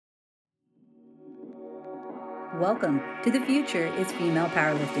Welcome to The Future is Female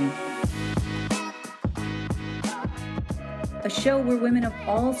Powerlifting, a show where women of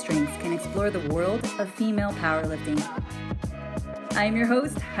all strengths can explore the world of female powerlifting. I am your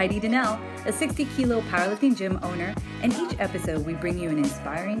host, Heidi Donnell, a 60-kilo powerlifting gym owner, and each episode we bring you an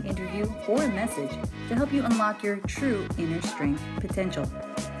inspiring interview or a message to help you unlock your true inner strength potential.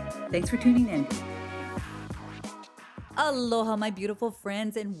 Thanks for tuning in. Aloha, my beautiful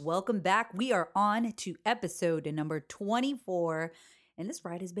friends, and welcome back. We are on to episode number 24, and this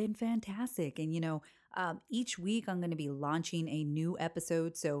ride has been fantastic. And each week I'm going to be launching a new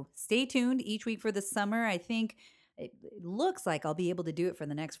episode, so stay tuned each week for the summer. I think it looks like I'll be able to do it for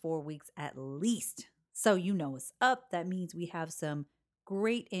the next 4 weeks at least. So you know what's up. That means we have some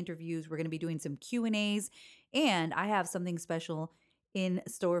great interviews. We're going to be doing some Q&As, and I have something special in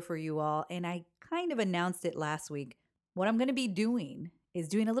store for you all. And I kind of announced it last week. What I'm going to be doing is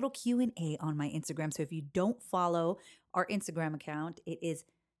doing a little Q&A on my Instagram. So if you don't follow our Instagram account, it is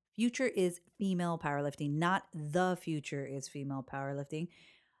Future is Female Powerlifting, not The Future is Female Powerlifting.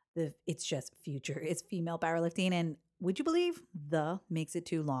 It's just Future is Female Powerlifting. And would you believe the makes it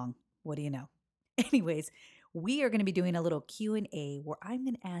too long? What do you know? Anyways, we are going to be doing a little Q&A where I'm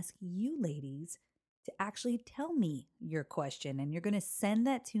going to ask you ladies to actually tell me your question, and you're going to send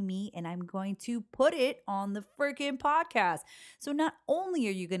that to me, and I'm going to put it on the freaking podcast. So not only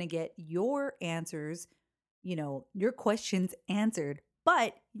are you going to get your answers, your questions answered,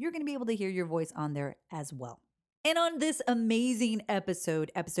 but you're going to be able to hear your voice on there as well. And on this amazing episode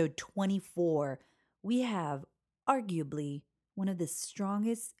 24, we have arguably one of the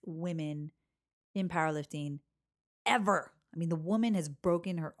strongest women in powerlifting ever. I mean, the woman has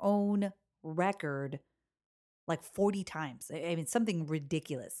broken her own record like 40 times. I mean, something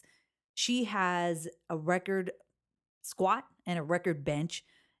ridiculous. She has a record squat and a record bench,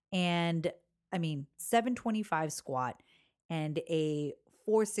 and 725 squat and a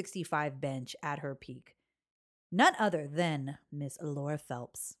 465 bench at her peak. None other than Miss Laura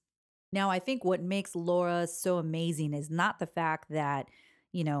Phelps. Now, I think what makes Laura so amazing is not the fact that,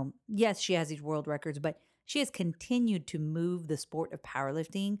 yes, she has these world records, but she has continued to move the sport of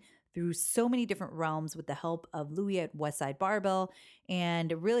powerlifting through so many different realms with the help of Louie at Westside Barbell,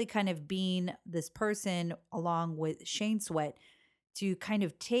 and really kind of being this person along with Shane Sweat to kind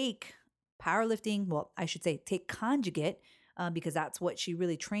of take powerlifting, well, I should say take conjugate, because that's what she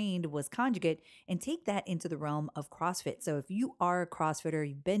really trained was conjugate, and take that into the realm of CrossFit. So if you are a CrossFitter,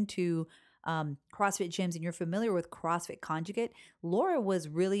 you've been to CrossFit gyms and you're familiar with CrossFit conjugate, Laura was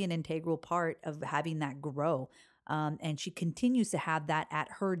really an integral part of having that grow. And she continues to have that at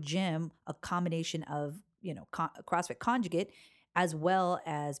her gym, a combination of, CrossFit conjugate as well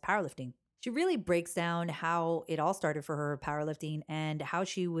as powerlifting. She really breaks down how it all started for her powerlifting and how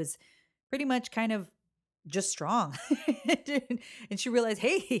she was pretty much kind of just strong. And she realized,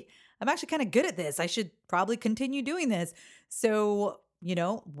 hey, I'm actually kind of good at this. I should probably continue doing this. So,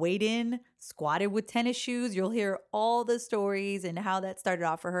 weighed in, squatted with tennis shoes. You'll hear all the stories and how that started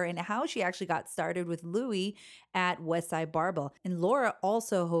off for her and how she actually got started with Louie at Westside Barbell. And Laura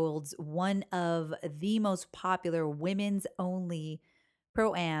also holds one of the most popular women's only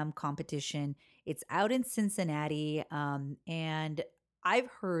Pro-Am competition. It's out in Cincinnati. And I've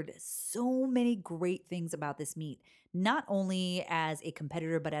heard so many great things about this meet, not only as a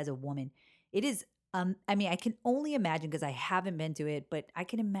competitor, but as a woman. It is, I can only imagine because I haven't been to it, but I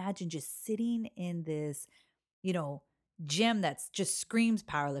can imagine just sitting in this, gym that's just screams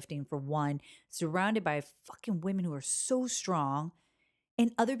powerlifting for one, surrounded by fucking women who are so strong,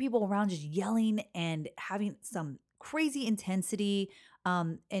 and other people around just yelling and having some crazy intensity,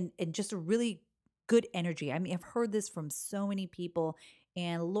 and just a really good energy. I mean, I've heard this from so many people,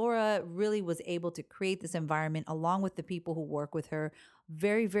 and Laura really was able to create this environment along with the people who work with her,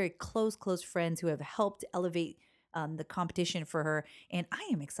 very, very close friends who have helped elevate the competition for her. And I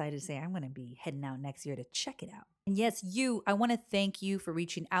am excited to say I'm going to be heading out next year to check it out. And yes, I want to thank you for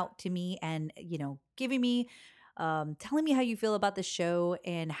reaching out to me and, giving me telling me how you feel about the show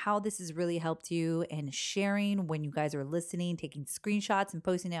and how this has really helped you, and sharing when you guys are listening, taking screenshots and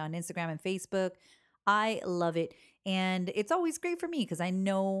posting it on Instagram and Facebook. I love it. And it's always great for me because I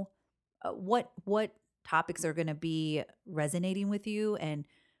know what topics are going to be resonating with you. And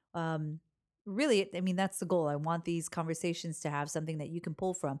really, that's the goal. I want these conversations to have something that you can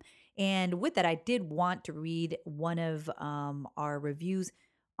pull from. And with that, I did want to read one of our reviews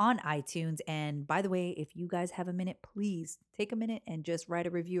on iTunes. And by the way, if you guys have a minute, please take a minute and just write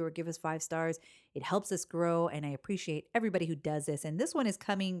a review or give us 5 stars. It helps us grow, and I appreciate everybody who does this. And this one is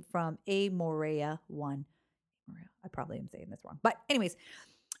coming from A Morea 1. I probably am saying this wrong. But anyways,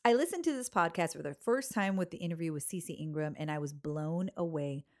 I listened to this podcast for the first time with the interview with Cece Ingram, and I was blown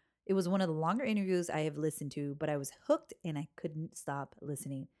away. It was one of the longer interviews I have listened to, but I was hooked and I couldn't stop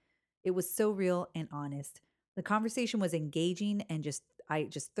listening. It was so real and honest. The conversation was engaging and I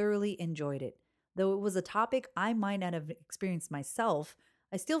just thoroughly enjoyed it. Though it was a topic I might not have experienced myself,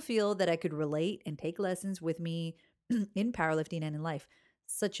 I still feel that I could relate and take lessons with me in powerlifting and in life.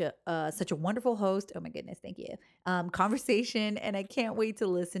 Such a wonderful host. Oh my goodness, thank you. Conversation, and I can't wait to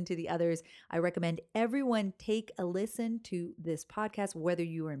listen to the others. I recommend everyone take a listen to this podcast, whether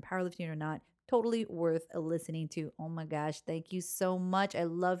you are in powerlifting or not. Totally worth a listening to. Oh my gosh, thank you so much. I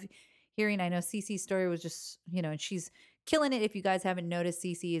love hearing. I know Cece's story was just, and she's killing it. If you guys haven't noticed,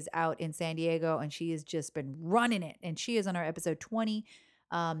 Cece is out in San Diego and she has just been running it. And she is on our episode 20.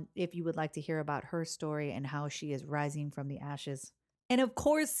 If you would like to hear about her story and how she is rising from the ashes. And of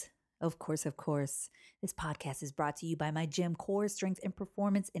course, this podcast is brought to you by my gym, Core Strength and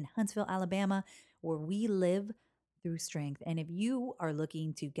Performance in Huntsville, Alabama, where we live through strength. And if you are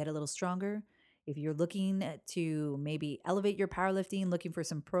looking to get a little stronger, if you're looking to maybe elevate your powerlifting, looking for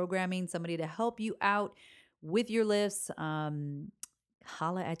some programming, somebody to help you out with your lifts,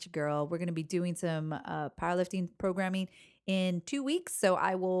 holla at your girl. We're going to be doing some powerlifting programming in 2 weeks. So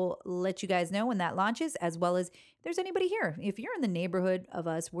I will let you guys know when that launches, as well as if there's anybody here. If you're in the neighborhood of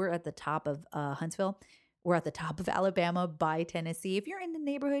us, we're at the top of Huntsville. We're at the top of Alabama by Tennessee. If you're in the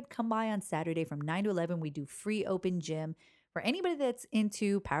neighborhood, come by on Saturday from 9 to 11. We do free open gym for anybody that's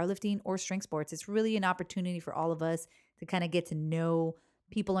into powerlifting or strength sports. It's really an opportunity for all of us to kind of get to know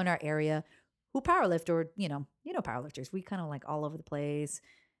people in our area who powerlift, or powerlifters. We kind of like all over the place,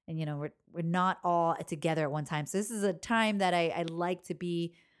 and we're not all together at one time. So this is a time that I like to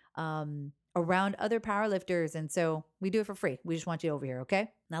be around other powerlifters, and so we do it for free. We just want you over here,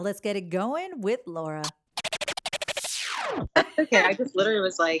 okay? Now let's get it going with Laura. Okay, I just literally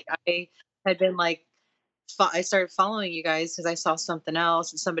was like, I had been like, I started following you guys because I saw something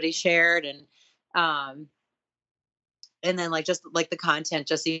else and somebody shared, and then like just like the content,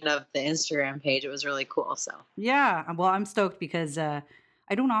 just even of the Instagram page, it was really cool. So Yeah, well, I'm stoked because I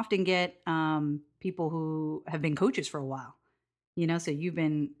don't often get people who have been coaches for a while, so you've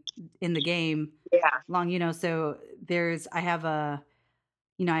been in the game yeah, long, so I've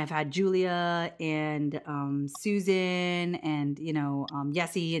had Julia and Susan and,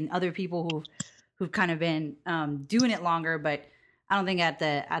 Yessie and other people who've kind of been doing it longer, but I don't think at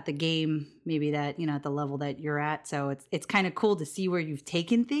the game, maybe that, at the level that you're at. So it's kind of cool to see where you've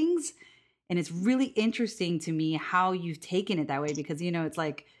taken things. And it's really interesting to me how you've taken it that way, because, it's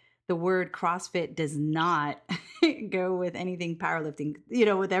like the word CrossFit does not go with anything powerlifting,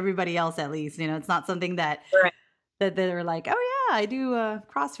 with everybody else, at least, it's not something that right. they're like, oh yeah, I do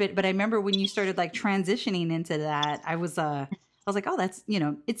CrossFit. But I remember when you started like transitioning into that, I was like, oh, that's,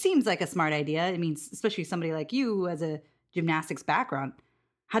 it seems like a smart idea. I mean, especially somebody like you who has a gymnastics background.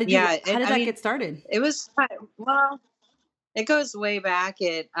 How did that get started? It was well, it goes way back.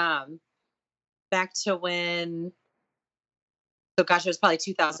 Back to when. So gosh, it was probably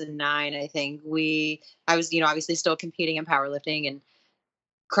 2009. I think I was, obviously still competing in powerlifting, and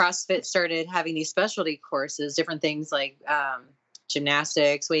CrossFit started having these specialty courses, different things like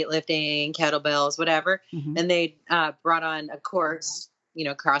gymnastics, weightlifting, kettlebells, whatever. Mhm. And they brought on a course,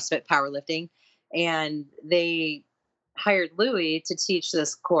 CrossFit powerlifting, and they hired Louis to teach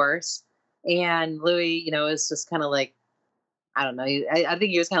this course. And Louis, is just kind of like, I don't know. I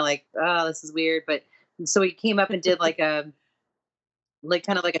think he was kind of like, oh, this is weird. But so he came up and did like kind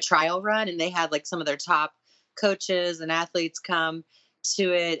of like a trial run, and they had like some of their top coaches and athletes come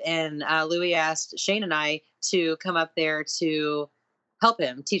to it. And Louis asked Shane and I to come up there to help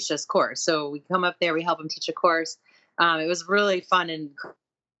him teach this course. So we come up there, we help him teach a course. It was really fun, and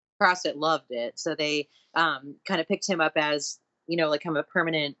CrossFit loved it. So they kind of picked him up as, like I'm a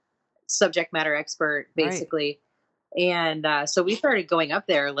permanent subject matter expert, basically. Right. And so we started going up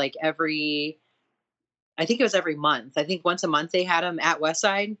there like I think it was every month. I think once a month they had him at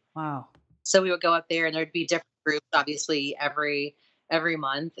Westside. Wow. So we would go up there, and there'd be different groups, obviously, every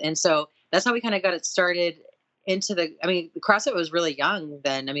month. And so that's how we kind of got it started into CrossFit was really young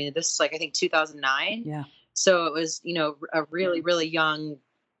then. I mean, this is like, I think 2009. Yeah. So it was, a really, really young,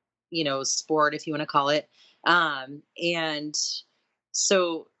 sport, if you want to call it. And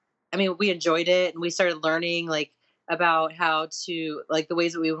so, I mean, we enjoyed it, and we started learning like about how to, like, the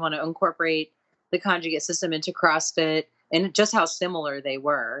ways that we would want to incorporate the conjugate system into CrossFit, and just how similar they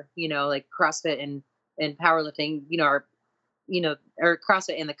were, like CrossFit and powerlifting, or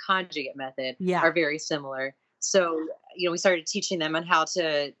CrossFit and the conjugate method are very similar. So, we started teaching them on how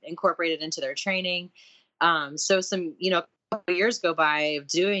to incorporate it into their training. So some, couple years go by of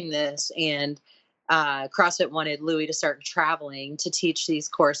doing this, and CrossFit wanted Louis to start traveling to teach these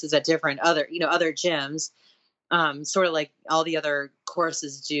courses at different other gyms, sort of like all the other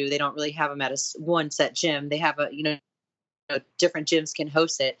courses do. They don't really have them at one set gym. They have different gyms can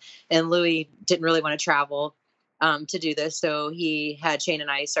host it. And Louis didn't really want to travel to do this, so he had Shane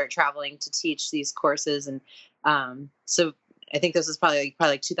and I start traveling to teach these courses. And so I think this was probably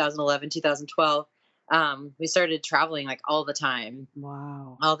like 2011, 2012. We started traveling like all the time.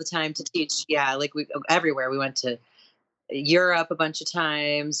 Wow. All the time to teach. Yeah, like we everywhere. We went to Europe a bunch of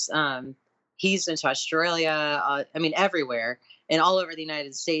times. He's been to Australia. I mean, everywhere and all over the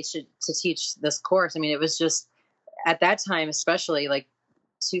United States to teach this course. I mean, it was just at that time, especially like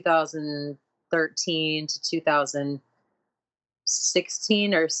 2013 to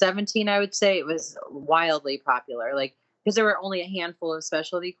 2016 or 17, I would say it was wildly popular. Like, because there were only a handful of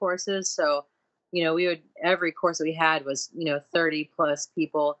specialty courses. So, every course that we had was, 30 plus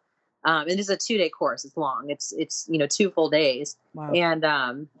people. And it's a 2-day course. It's long. It's 2 full days. Wow.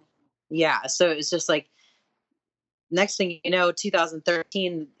 And, yeah, so it was just like, next thing you know,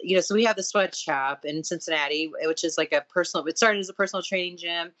 2013, so we have the sweatshop in Cincinnati, which is like it started as a personal training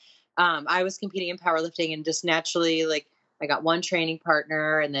gym. I was competing in powerlifting, and just naturally, like, I got one training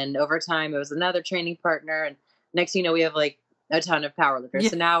partner, and then over time it was another training partner. And next thing you know, we have like a ton of powerlifters. Yeah.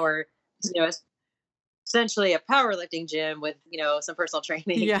 So now we're, essentially a powerlifting gym with, some personal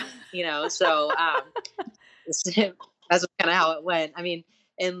training, Yeah. So that's kind of how it went. I mean,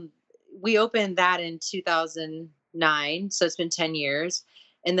 and we opened that in 2009, so it's been 10 years.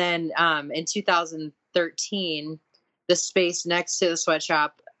 And then in 2013, the space next to the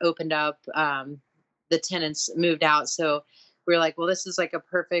sweatshop opened up. The tenants moved out, so we were like, well, this is like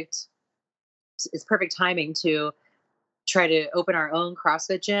it's perfect timing to try to open our own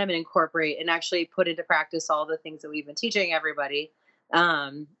CrossFit gym and incorporate and actually put into practice all the things that we've been teaching everybody,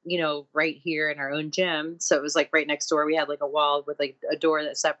 right here in our own gym. So it was like right next door. We had like a wall with like a door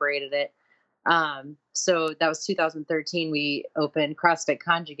that separated it. So that was 2013. We opened CrossFit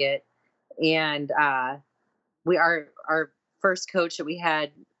Conjugate, and our first coach that we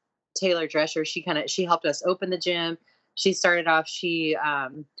had, Taylor Drescher, she helped us open the gym. She started off, she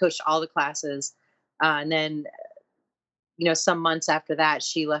coached all the classes. And then, some months after that,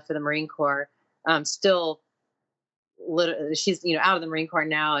 she left for the Marine Corps. She's, out of the Marine Corps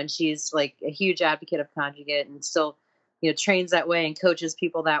now, and she's like a huge advocate of Conjugate, and still, trains that way and coaches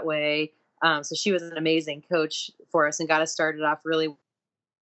people that way. So she was an amazing coach for us and got us started off really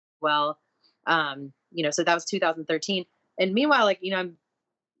well. So that was 2013. And meanwhile, like,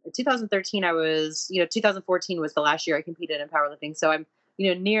 2013, I was, 2014 was the last year I competed in powerlifting. So I'm,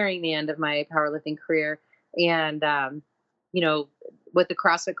 nearing the end of my powerlifting career. And, with the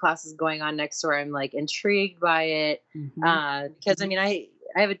CrossFit classes going on next door, I'm like intrigued by it. Because I mean, I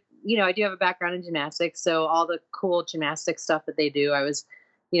do have a background in gymnastics. So all the cool gymnastics stuff that they do, I was,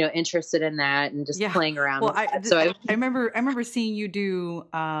 interested in that and just playing around. Well, with that. I remember seeing you do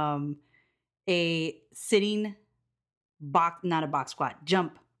a sitting not a box squat,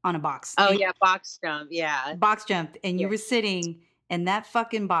 jump on a box. Oh yeah, box jump. Yeah. Box jump. And you were sitting, and that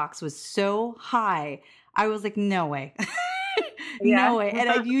fucking box was so high. I was like, no way. No way.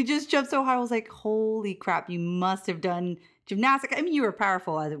 And you just jumped so high. I was like, holy crap, you must have done gymnastics. I mean, you were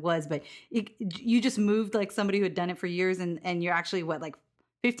powerful as it was, but you just moved like somebody who had done it for years. And you're actually like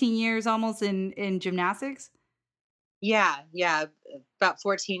 15 years almost in gymnastics? Yeah. About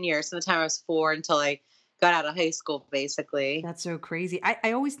 14 years. From the time I was 4 until I got out of high school, basically. That's so crazy.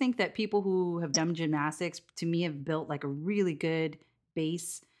 I always think that people who have done gymnastics, to me, have built like a really good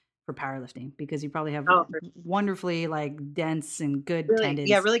base for powerlifting, because you probably have wonderfully like dense and good tendons.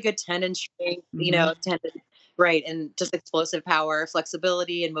 Yeah, really good tendon strength, tendon, right. And just explosive power,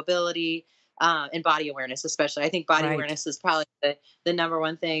 flexibility and mobility, and body awareness, especially. I think body awareness is probably the number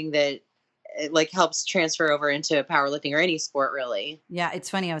one thing that like helps transfer over into powerlifting or any sport, really. Yeah,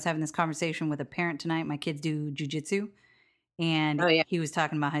 it's funny. I was having this conversation with a parent tonight. My kids do jujitsu, and he was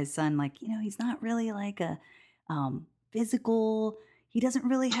talking about his son. Like, he's not really like a physical. He doesn't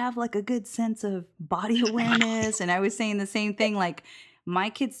really have like a good sense of body awareness. And I was saying the same thing. Like my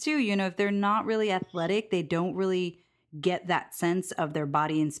kids too. if they're not really athletic, they don't really get that sense of their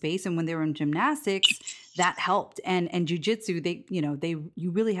body in space. And when they were in gymnastics, that helped. And jujitsu,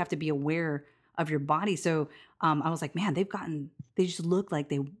 you really have to be aware of your body. So I was like, man, they just look like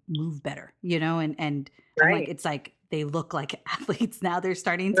they move better, and I'm like, it's like they look like athletes now. They're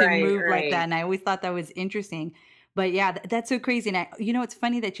starting to move like that. And I always thought that was interesting. But yeah, that's so crazy. And it's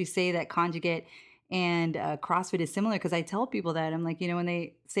funny that you say that Conjugate and CrossFit is similar, because I tell people that I'm like, when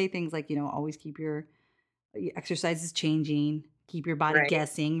they say things like, always keep your exercise is changing, keep your body Right.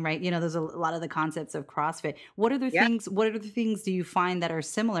 guessing, right? There's a lot of the concepts of CrossFit. Yeah. What other things do you find that are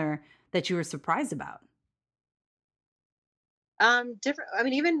similar that you were surprised about? Different. I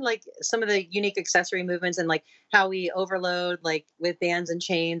mean, even like some of the unique accessory movements and like how we overload, like with bands and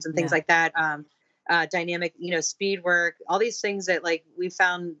chains and things Yeah. like that. Dynamic, speed work, all these things that like we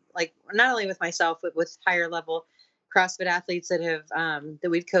found, like not only with myself, but with higher level CrossFit athletes that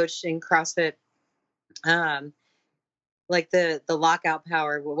we've coached in CrossFit. Um, like the lockout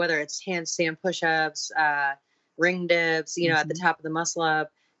power, whether it's handstand push-ups, ring dips, at the Mhm. top of the muscle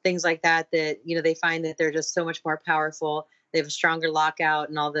up, things like that, that they find that they're just so much more powerful. They have a stronger lockout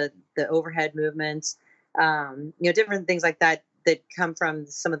and all the overhead movements, different things like that that come from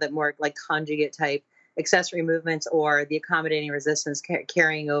some of the more like conjugate type accessory movements, or the accommodating resistance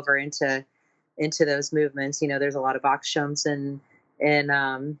carrying over into those movements. There's a lot of box jumps and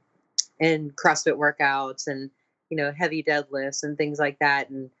CrossFit workouts, and heavy deadlifts and things like that.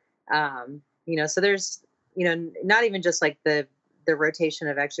 And so there's not even just like the rotation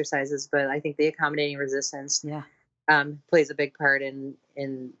of exercises, but I think the accommodating resistance Yeah. plays a big part in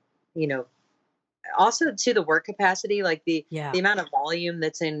you know also to the work capacity, like Yeah. the amount of volume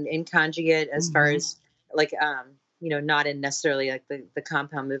that's in conjugate, as far Mhm. as like not in necessarily like the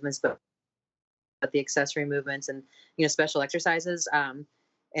compound movements, but the accessory movements, and special exercises,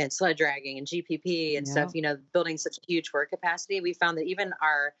 and sled dragging and GPP and stuff, Yeah. building such a huge work capacity. We found that even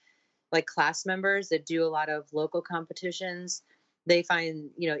our like class members that do a lot of local competitions, they find,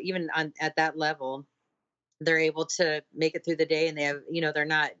 even at that level, they're able to make it through the day, and they have, they're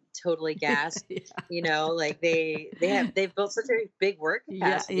not totally gassed. Like they've built such a big work Yeah,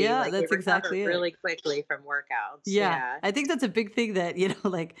 capacity, yeah, like they that's recover exactly it. really quickly from workouts. Yeah, Yeah. I think that's a big thing that,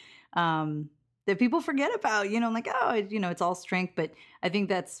 like, that people forget about, like, oh, it's all strength, but I think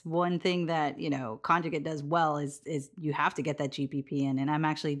that's one thing that, conjugate does well is you have to get that GPP in. And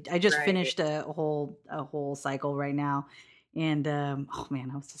I just Right. finished a whole cycle right now. And oh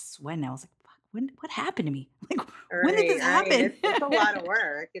man, I was just sweating. I was like, fuck, what happened to me? Like, when did Right. this Right. happen? It's a lot of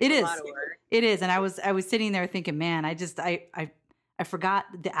work. It's It a lot is. of work. It is. And I was sitting there thinking, man, I forgot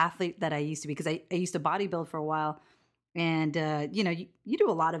the athlete that I used to be, because I used to bodybuild for a while. And you do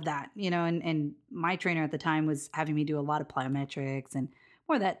a lot of that, and my trainer at the time was having me do a lot of plyometrics and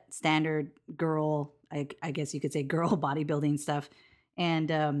more of that standard girl, I guess you could say, girl bodybuilding stuff.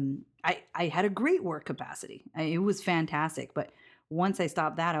 And I had a great work capacity. It was fantastic. But once I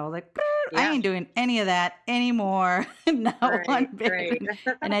stopped that, I was like, I Yeah. ain't doing any of that anymore. Not one Right. bit. Right.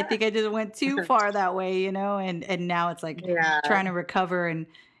 And I think I just went too far that way, and now it's like Yeah. trying to recover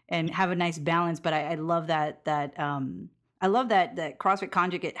and have a nice balance. But I love I love that CrossFit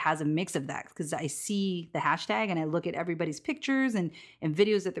Conjugate has a mix of that, because I see the hashtag and I look at everybody's pictures and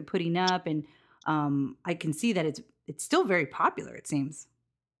videos that they're putting up, and I can see that it's still very popular, it seems.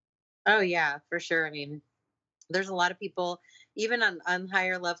 Oh yeah, for sure. I mean, there's a lot of people, even on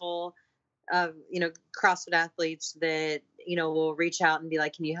higher level of, CrossFit athletes, that, will reach out and be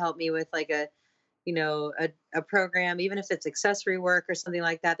like, can you help me with like a program, even if it's accessory work or something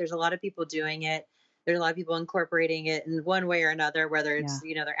like that. There's a lot of people doing it. There's a lot of people incorporating it in one way or another, whether it's,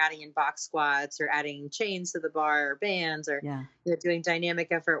 Yeah, they're adding in box squats or adding chains to the bar or bands, or, yeah. doing dynamic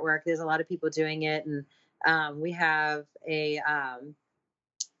effort work. There's a lot of people doing it. And we have a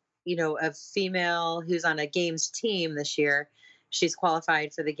female who's on a games team this year. She's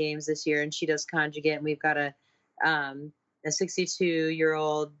qualified for the games this year, and she does conjugate. And we've got a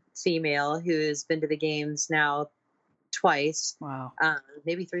 62-year-old female who's been to the games now twice, Wow.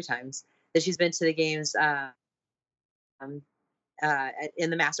 maybe three times, that she's been to the games, um, in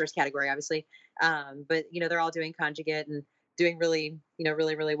the masters category, obviously. But they're all doing conjugate and doing really,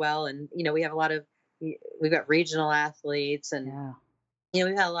 really, really well. And we have a lot of, we've got regional athletes, and Yeah.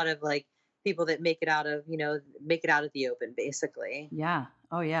 we've had a lot of like people that make it out of the open, basically. Yeah.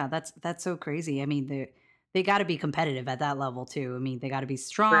 Oh yeah, that's so crazy. I mean, they got to be competitive at that level too. I mean, they got to be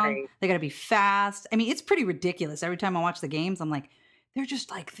strong, Right. they got to be fast. I mean, it's pretty ridiculous. Every time I watch the games, I'm like, they're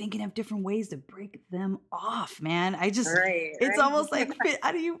just like thinking of different ways to break them off, man. Right. It's Right. almost like,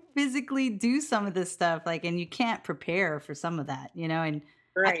 how do you physically do some of this stuff? Like, and you can't prepare for some of that, and I,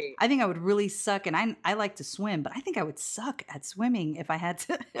 Right. I think I would really suck. And I like to swim, but I think I would suck at swimming if I had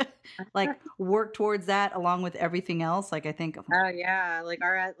to like work towards that along with everything else. Like, I think, Oh yeah, like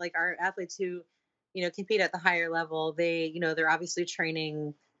our athletes who, compete at the higher level, they're obviously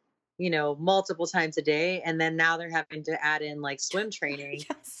training, multiple times a day, and then now they're having to add in like swim training,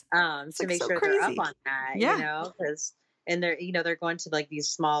 yes, it's to like make so sure they're up crazy. on that, Yeah. because and they're going to like these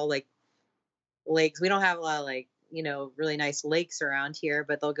small like lakes. We don't have a lot of like, really nice lakes around here,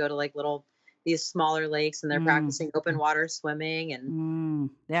 but they'll go to like little, these smaller lakes, and they're Mm. practicing open water swimming. And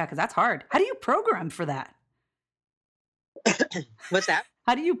Yeah, because that's hard. How do you program for that? what's that?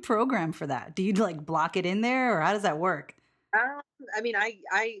 How do you program for that? Do you like block it in there, or how does that work? Um, I mean,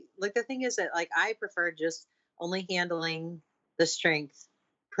 I like the thing is that like I prefer just only handling the strength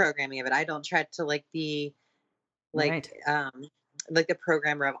programming of it. I don't try to like be like Right. like the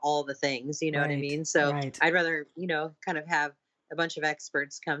programmer of all the things, you know what I Right. mean? So Right. I'd rather, kind of have a bunch of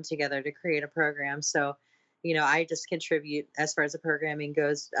experts come together to create a program. So, I just contribute as far as the programming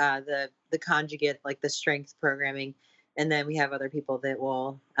goes, the conjugate, like the strength programming, and then we have other people that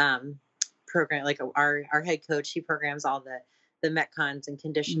will program, like our head coach. He programs all the metcons and Mm.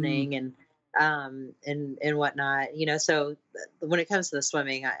 conditioning and whatnot. So when it comes to the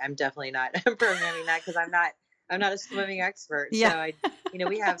swimming, I'm definitely not programming that because I'm not a swimming expert. So Yeah.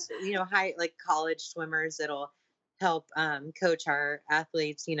 we have, high like college swimmers that'll help coach our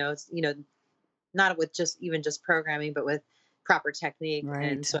athletes. Not with just programming, but with proper technique and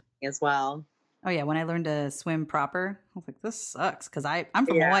Right. swimming as well. Oh yeah, when I learned to swim proper, I was like, this sucks because I'm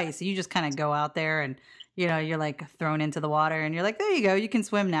from Yeah. Hawaii, so you just kind of go out there and you're like thrown into the water and you're like, there you go, you can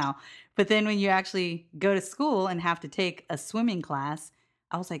swim now. But then when you actually go to school and have to take a swimming class,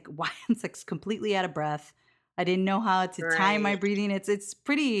 I was like, why? It's like completely out of breath. I didn't know how to time my Right. breathing. It's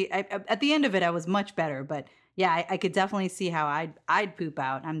pretty. At the end of it, I was much better, but yeah, I could definitely see how I'd poop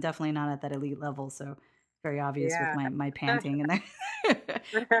out. I'm definitely not at that elite level, so very obvious with Yeah. my panting and there.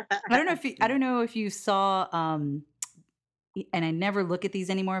 I don't know if you saw and I never look at these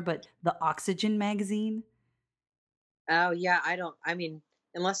anymore, but the Oxygen magazine. Oh yeah. I mean,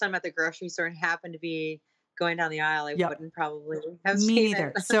 unless I'm at the grocery store and happen to be going down the aisle, I Yep. wouldn't probably have Me seen it.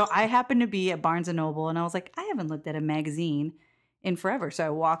 neither. So I happened to be at Barnes and Noble and I was like, I haven't looked at a magazine in forever. So I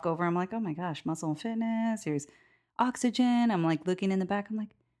walk over, I'm like, oh my gosh, Muscle and Fitness, here's Oxygen. I'm like looking in the back, I'm like,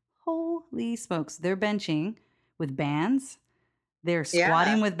 holy smokes, they're benching with bands, they're Yeah.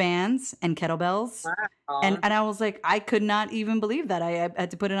 squatting with bands and kettlebells. Wow. And I was like, I could not even believe that. I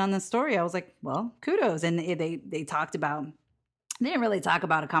had to put it on the story. I was like, well, kudos. And they talked about, they didn't really talk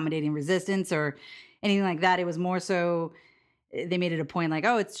about accommodating resistance or anything like that. It was more so they made it a point like,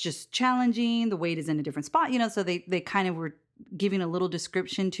 oh, it's just challenging. The weight is in a different spot, so they kind of were giving a little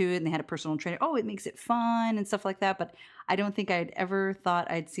description to it and they had a personal trainer. Oh, it makes it fun and stuff like that. But I don't think I'd ever thought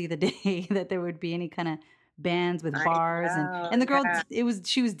I'd see the day that there would be any kind of bands with I bars know. and the girl Yeah.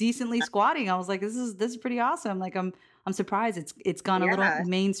 she was decently squatting. I was like, this is pretty awesome. Like I'm surprised it's gone a little Yeah.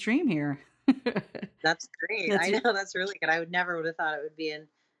 mainstream here. That's great. That's I know that's really good. I would never would have thought it would be in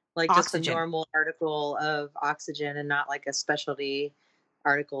like just a Oxygen. normal article of Oxygen and not like a specialty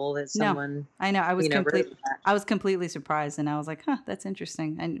article that No, someone, I know. wrote that. I was completely surprised, and I was like, "Huh, that's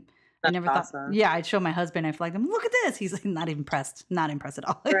interesting." And I That's never thought. awesome. Yeah, I'd show my husband. I flagged him. Look at this. He's like, not impressed at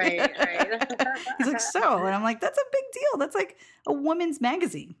all. Right, right. He's like, so, and I'm like, that's a big deal. That's like a woman's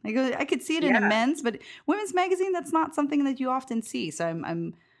magazine. I go, I could see it in a Yeah, men's, but women's magazine, that's not something that you often see. So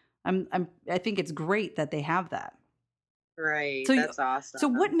I think it's great that they have that. right. So, That's so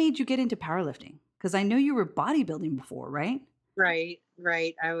what awesome. made you get into powerlifting? Because I know you were bodybuilding before, right? Right,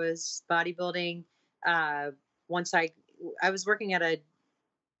 right. I was bodybuilding. Uh, once I was working at a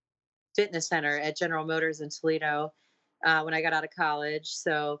fitness center at General Motors in Toledo when I got out of college.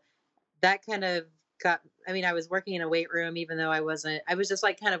 So that kind of I mean, I was working in a weight room, even though I was just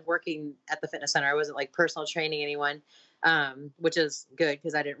like kind of working at the fitness center. I wasn't like personal training anyone, which is good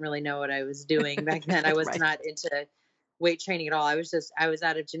because I didn't really know what I was doing back then. I was Right. not into weight training at all. I was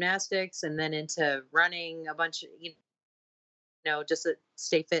out of gymnastics and then into running a bunch, just to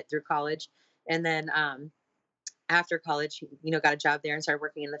stay fit through college. And then, after college, got a job there and started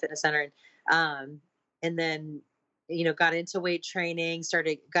working in the fitness center. And then, got into weight training,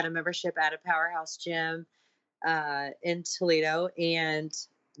 got a membership at a powerhouse gym in Toledo. And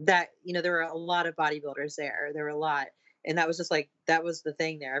there were a lot of bodybuilders there. There were a lot. And that was just like, that was the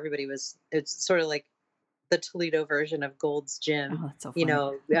thing there. It's sort of like the Toledo version of Gold's Oh, Gym, that's so funny.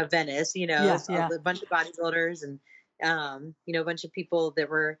 Venice, Yeah, it's yeah. a bunch of bodybuilders and, a bunch of people that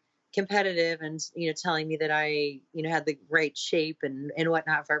were competitive and, telling me that I, had the right shape and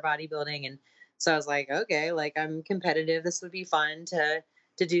whatnot for bodybuilding. And so I was like, okay, like I'm competitive. This would be fun to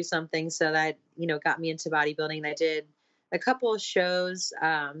do something. So that, got me into bodybuilding. And I did a couple of shows,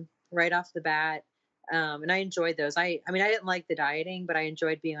 right off the bat. And I enjoyed those. I mean, I didn't like the dieting, but I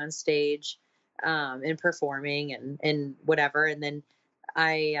enjoyed being on stage and performing and whatever. And then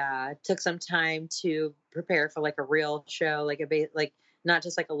I took some time to prepare for like a real show, like not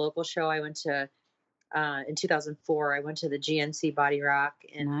just like a local show. I went to in 2004. I went to the GNC Body Rock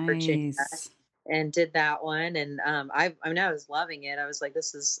in Virginia Nice. and did that one. And I was loving it. I was like,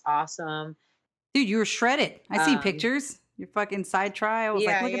 this is awesome. Dude, you were shredded. I seen Um, pictures. Your fucking side try. I was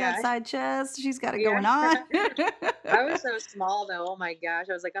like, yeah, look at that yeah, side chest. She's got it yeah. going on. I was so small though. Oh my gosh,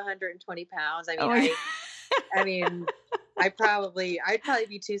 I was like 120 pounds. I Oh mean, my I mean, I'd probably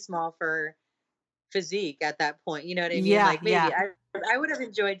be too small for physique at that point. You know what I mean? Yeah, Like maybe yeah. I would have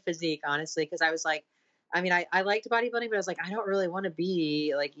enjoyed physique honestly because I was like, I mean, I liked bodybuilding, but I was like, I don't really want to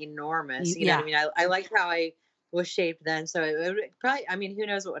be like enormous. You know what I Yeah. mean? I liked how I was shaped then, so it would probably. I mean, who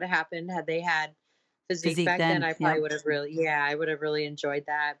knows what would have happened had they had physique Physique back then? then. I probably Yep. would have really, yeah, I would have really enjoyed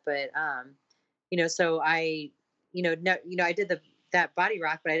that. But you know, so I, no, I did that body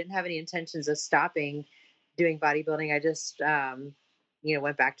rock, but I didn't have any intentions of stopping doing bodybuilding. I just,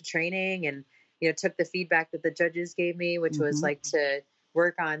 went back to training and, took the feedback that the judges gave me, which was Mm-hmm. like to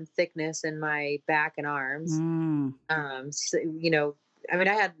work on thickness in my back and arms. Mm, So, I mean,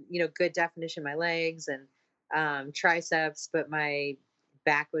 I had, good definition in my legs and triceps, but my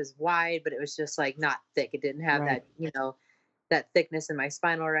back was wide, but it was just like not thick. It didn't have right. that, that thickness in my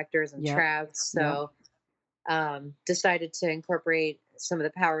spinal erectors and Yep. traps. Yep. So decided to incorporate some of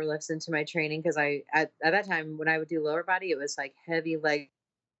the power lifts into my training because at that time when I would do lower body, it was like heavy leg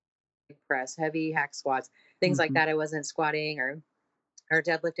press, heavy hack squats, things like Mm-hmm. that. I wasn't squatting or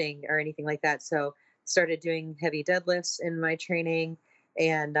deadlifting or anything like that. So started doing heavy deadlifts in my training,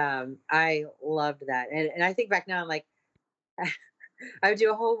 and I loved that. And I think back now, I'm like, I would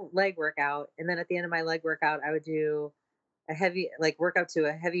do a whole leg workout, and then at the end of my leg workout, I would do a heavy like work up to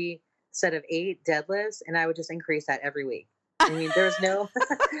a heavy set of 8 deadlifts, and I would just increase that every week. I mean, there was no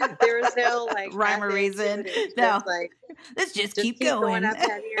there was no like Rhyme or method to reason. it. It was No. just like Let's just just keep keep going going. up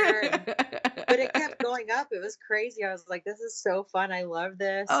heavier but it kept going up. It was crazy. I was like, this is so fun. I love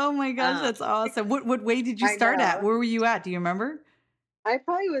this. Oh my gosh, Um that's awesome. What weight did you I start at? know. Where were you at? Do you remember? I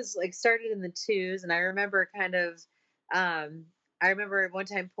probably was like started in the twos, and I remember kind of um I remember one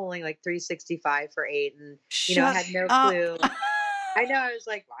time pulling like 365 for 8, and I Shut had no up. clue. I know. I was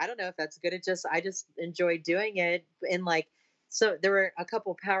like, well, I don't know if that's good. I just enjoyed doing it. And like, so there were a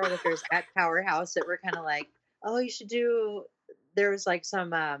couple powerlifters at Powerhouse that were kind of like, oh, you should do. There was like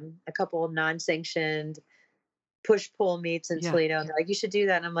a couple non-sanctioned push pull meets in Yeah. Toledo, and they're like, you should do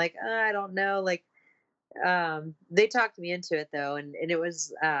that. And I'm like, I don't know. Like, they talked me into it though, and it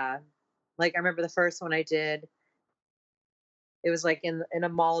was like I remember the first one I did. It was like in a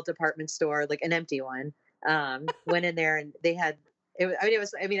mall department store, like an empty one. Went in there and they had it. I mean, it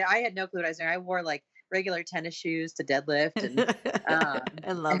was. I mean, I had no clue what I was doing. I wore like regular tennis shoes to deadlift, and I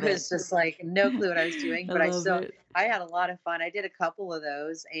it love was it. just like no clue what I was doing. I But love it. I had a lot of fun. I did a couple of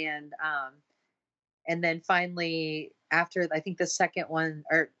those, and then finally after I think the second one,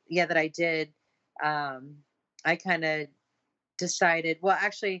 or yeah, that I did, um, I kind of decided. Well,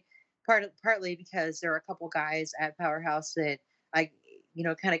 actually, partly because there were a couple guys at Powerhouse that I,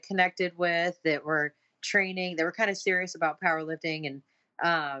 kind of connected with that were training. They were kind of serious about powerlifting,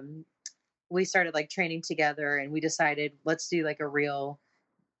 and we started like training together. And we decided let's do like a real,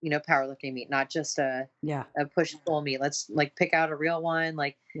 powerlifting meet, not just Yeah. a push pull meet. Let's like pick out a real one.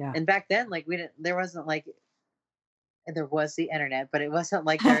 Like, Yeah. and back then, like we didn't. There wasn't like there was the internet, but it wasn't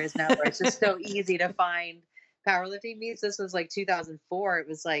like there is now, where it's just so easy to find powerlifting meets. This was like 2004. It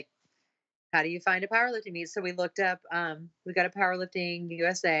was like, how do you find a powerlifting meet? So we looked up, we got a Powerlifting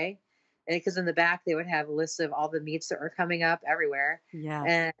USA, and because in the back they would have a list of all the meets that were coming up everywhere. Yeah.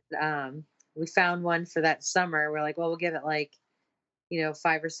 And we found one for that summer. We're like, well, we'll give it like,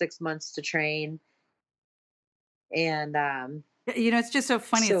 5 or 6 months to train. And It's just so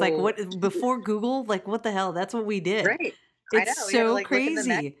funny. It's like so, what before Google, like what the hell? That's what we did. right. I know. It's We had to so like look in the crazy.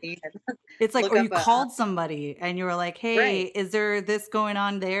 magazine and It's like, look or up you called somebody and you were like, "Hey, right, is there this going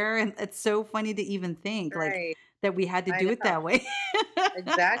on there?" And it's so funny to even think like right. that we had to I do it know. that way.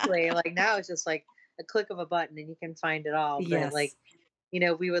 Exactly. Like now it's just like a click of a button and you can find it all. But like,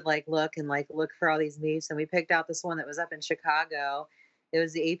 Yes. we would like look and like look for all these meets, and we picked out this one that was up in Chicago. It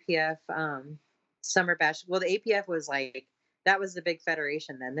was the APF summer bash. Well, the APF was like that was the big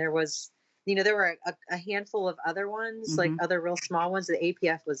federation then. There was there were a handful of other ones, like Mhm. other real small ones. The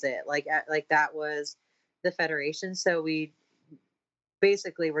APF was it. Like that was the federation. So we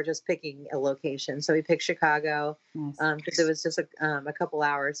basically we're just picking a location. So we picked Chicago Nice. because it was just a couple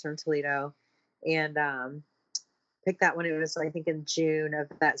hours from Toledo, and picked that one. It was I think in June of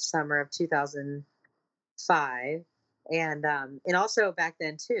that summer of 2005, and also back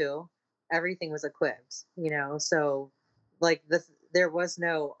then too, everything was equipped. So like there was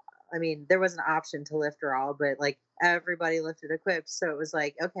no. I mean, there was an option to lift or all, but like everybody lifted equipped. So it was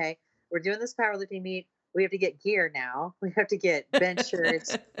like, okay, we're doing this powerlifting meet. We have to get gear now. We have to get bench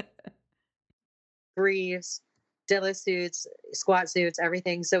shirts, briefs, deadlift suits, squat suits,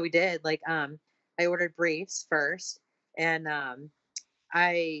 everything. So we did like I ordered briefs first, and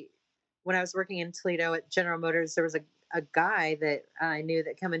I when I was working in Toledo at General Motors, there was a guy that I knew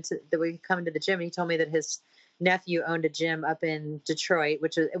that would come into the gym. And he told me that his nephew owned a gym up in Detroit,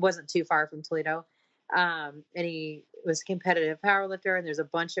 it wasn't too far from Toledo. And he was a competitive powerlifter, and there's a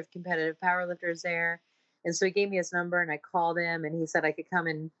bunch of competitive powerlifters there. And so he gave me his number, and I called him, and he said I could come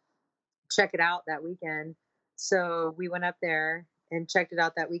and check it out that weekend. So we went up there and checked it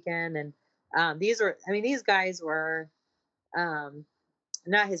out that weekend. And these guys were, um,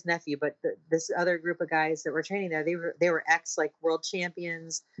 not his nephew, but this other group of guys that were training there. They were ex like world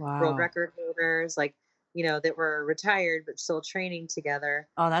champions, world Wow. record holders, like, that were retired but still training together.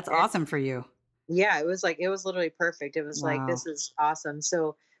 Oh, that's And awesome for you. yeah, it was literally perfect. It was like, Wow. this is awesome.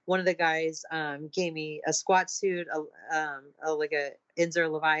 So one of the guys gave me a squat suit, like a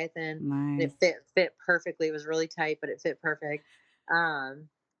Inzer Leviathan, and it Nice. fit perfectly. It was really tight, but it fit perfect. Um,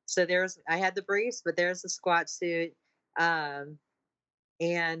 so I had the briefs, but there's the squat suit. And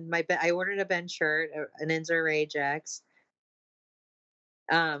I ordered a bench shirt, an Inzer Rage X.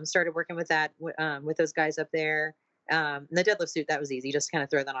 Started working with that with those guys up there. And the deadlift suit, that was easy. Just kind of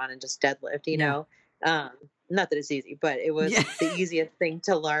throw that on and just deadlift, Yeah. Um, not that it's easy, but it was Yeah. the easiest thing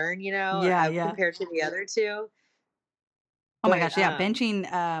to learn, Yeah, yeah. compared to the other two. Oh my But gosh, yeah,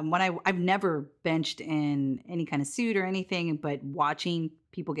 benching, when I've never benched in any kind of suit or anything, but watching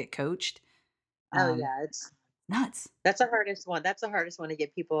people get coached, oh um, yeah, it's nuts. that's the hardest one. That's the hardest one to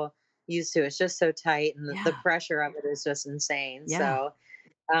get people used to. It's just so tight, and the Yeah. pressure of it is just insane. Yeah. So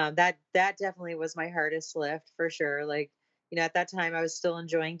that definitely was my hardest lift for sure. Like, at that time I was still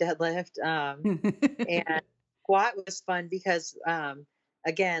enjoying deadlift. And squat was fun because,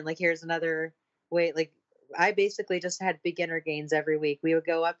 again, like, here's another way. Like, I basically just had beginner gains every week. We would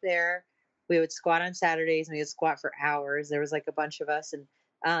go up there, we would squat on Saturdays, and we would squat for hours. There was like a bunch of us,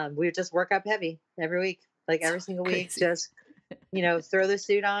 and we would just work up heavy every week, like So every single week. crazy. Just, throw the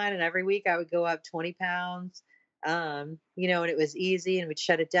suit on, and every week I would go up 20 pounds. And it was easy, and we'd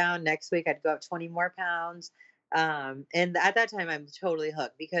shut it down. Next week I'd go up 20 more pounds. And at that time I'm totally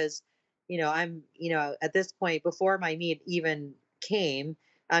hooked because, at this point, before my meet even came,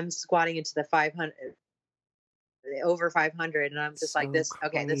 I'm squatting into the 500, over 500. And I'm just like, So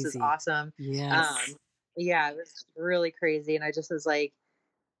okay, this is crazy. awesome. Yes. Um, yeah, it was really crazy. And I just was like,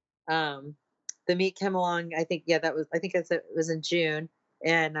 um, the meet came along. I think it was in June.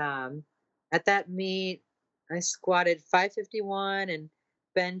 And at that meet, I squatted 551 and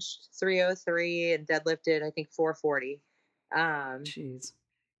benched 303 and deadlifted, I think, 440. Um, Jeez.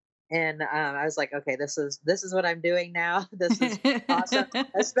 and I was like, okay, this is what I'm doing now. This is awesome,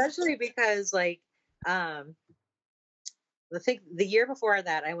 especially because, like, um, the year before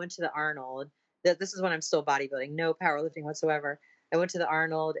that, I went to the Arnold. This is when I'm still bodybuilding, no powerlifting whatsoever. I went to the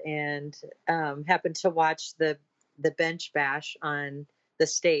Arnold and happened to watch the bench bash on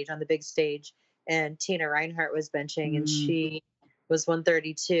the big stage, and Tina Reinhart was benching, and Mm, she was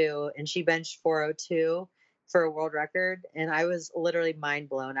 132, and she benched 402 for a world record, and I was literally mind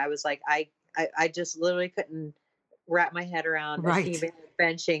blown. I was like, I just literally couldn't wrap my head around a right. female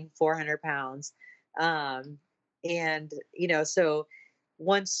benching 400 pounds. Um, and, so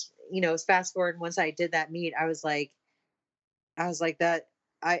once, fast forward, once I did that meet, I was like that.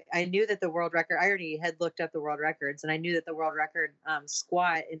 I knew that the world record, I already had looked up the world records, and I knew that the world record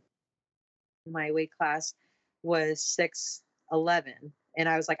squat in my weight class was 611. And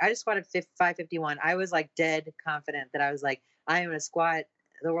I was like, I just squatted 551. I was like dead confident that I was like, I am going to squat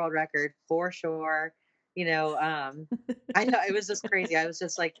the world record for sure. I know it was just crazy. I was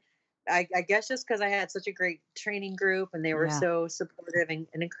just like, I guess just because I had such a great training group, and they were Yeah. so supportive and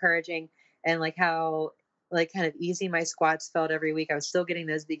encouraging, and like how, like, kind of easy my squats felt every week. I was still getting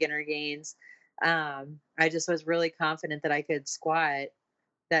those beginner gains. I just was really confident that I could squat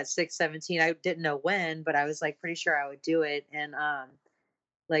that 617. I didn't know when, but I was like pretty sure I would do it. And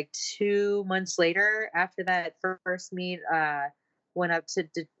like 2 months later, after that first meet, went up to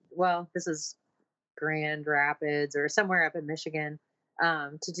this is Grand Rapids or somewhere up in Michigan,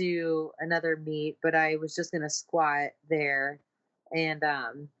 to do another meet, but I was just gonna squat there, and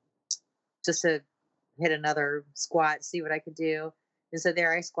just to hit another squat, see what I could do. And so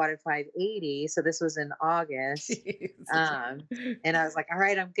there I squatted 580. So this was in August. Jeez. Um, and I was like, all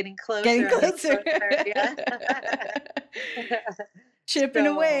right, I'm getting Getting closer. I'm getting closer. closer. Yeah. Chipping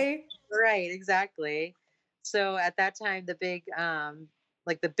So, away. right, exactly. So at that time,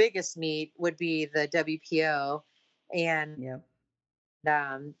 like the biggest meet would be the WPO. And Yep.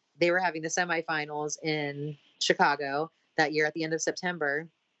 they were having the semifinals in Chicago that year at the end of September.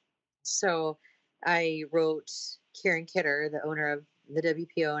 So I wrote Kieran Kidder, the owner of the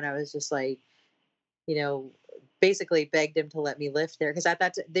WPO, and I was just like, you know, basically begged him to let me lift there because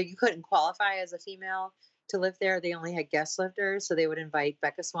at you couldn't qualify as a female to lift there. They only had guest lifters, so they would invite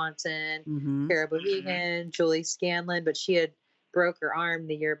Becca Swanson, Mm-hmm. Cara Bohegan, Julie Scanlon, but she had broke her arm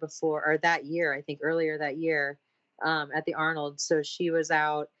the year before, or that year, I think earlier that year, at the Arnold. So she was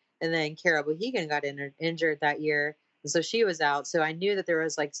out, and then Cara Bohegan got injured that year, and so she was out. So I knew that there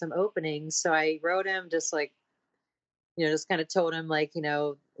was like some openings. So I wrote him just like, just kind of told him like,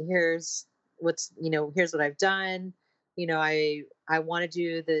 here's here's what I've done. I want to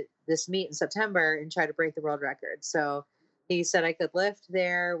do this meet in September and try to break the world record. So he said I could lift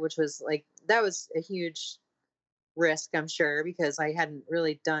there, which was like, that was a huge risk, I'm sure, because I hadn't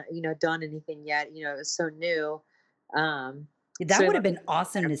really done anything yet. It was so new. Um, so That he would have let me been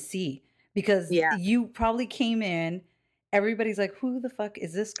awesome there. to see because Yeah, you probably came in, everybody's like, "Who the fuck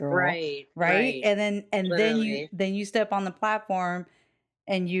is this girl?" right, Right? right. And then you Literally. then you step on the platform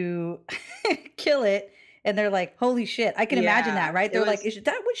and you kill it and they're like, "Holy shit." I can imagine that, Yeah, right? it They're like, was. "Is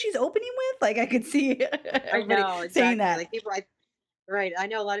that what she's opening with?" Like I could see I everybody know saying exactly. that. Like people, right. I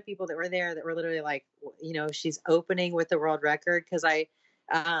know a lot of people that were there that were literally like, she's opening with the world record because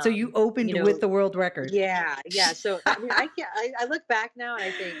So you you opened with know, the world record. yeah, yeah. So I mean, I can't. I look back now and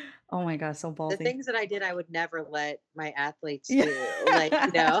I think Oh my gosh, so the ballsy. things that I did, I would never let my athletes Yeah. do.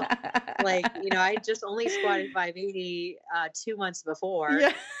 I just only squatted 580 2 months before,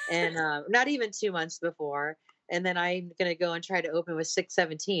 Yeah. and not even 2 months before, and then I'm gonna go and try to open with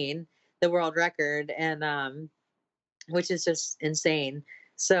 617, the world record, and which is just insane.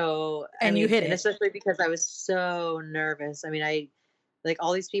 So, I And you mean, hit and it. especially because I was so nervous. I mean, I like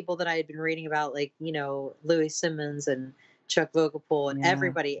all these people that I had been reading about, like, Louis Simmons and Chuck Vogel and Yeah.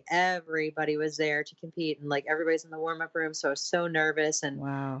 everybody was there to compete, and like everybody's in the warm up room. So I was so nervous, and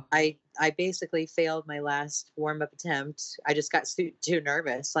Wow. I basically failed my last warm up attempt. I just got too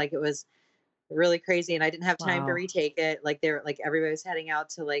nervous. Like it was really crazy, and I didn't have time to Wow. retake it. Like they were like everybody was heading out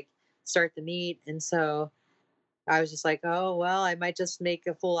to like start the meet, and so I was just like, oh, well, I might just make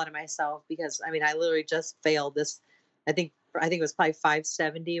a fool out of myself because I mean, I literally just failed this. I think it was probably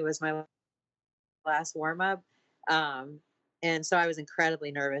 570 was my last warm up. Um, and so I was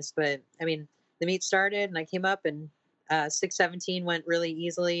incredibly nervous, but I mean, the meet started and I came up and 617 went really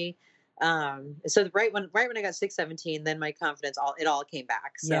easily. So right when I got 617, then my confidence all came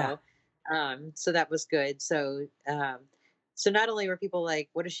back. Yeah. So that was good. So not only were people like,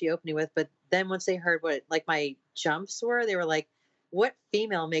 what is she opening with? But then once they heard what like my jumps were, they were like, what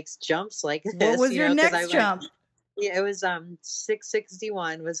female makes jumps like What this? was your Because I next went, jump? yeah, it was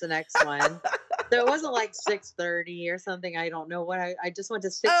 661 was the next one. So it wasn't like 630 or something. I don't know I just went to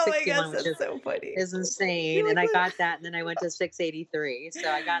Oh my gosh, 661, which that's so funny. is You're insane. And like, I "What?" got that, and then I went to 683. So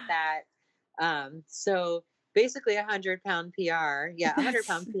I got that. So basically a 100-pound PR. Yeah, a hundred That's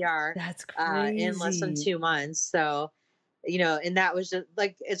pound PR that's in less than crazy. 2 months. So and that was just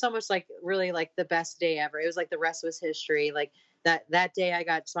like it's almost like really like the best day ever. It was like the rest was history. Like that day I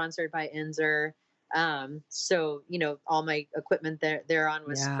got sponsored by Inzer. So all my equipment thereon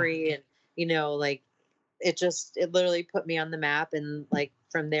was Yeah. free, and like it literally put me on the map, and like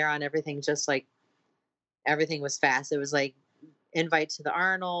from there on everything was fast. It was like invite to the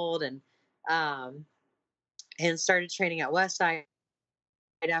Arnold, um and started training at Westside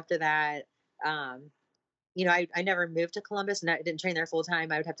after that. Um I never moved to Columbus, and I didn't train there full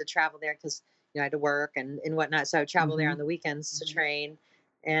time. I would have to travel there because I had to work and whatnot. So I would travel there on Mhm. the weekends to train,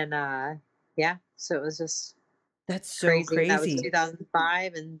 and yeah, so it was just That's so crazy. And that was crazy.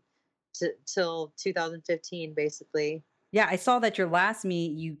 2005 and till 2015, basically. Yeah, I saw that your last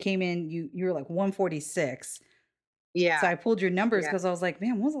meet, you came in, you were like 146. So Yeah, I pulled your numbers yeah, because I was like,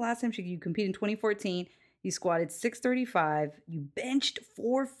 man, when was the last time you competed in 2014? You squatted 635, you benched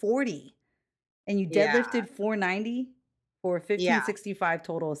 440, and you yeah, deadlifted 490 for yeah. 1565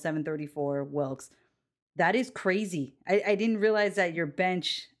 total of 734 Wilks. That is crazy. I didn't realize that your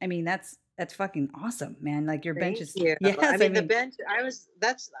bench, I mean, that's fucking awesome, man. Like your bench Thank is you. I yes, I mean, the mean, bench.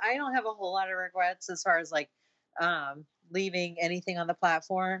 I don't have a whole lot of regrets as far as like leaving anything on the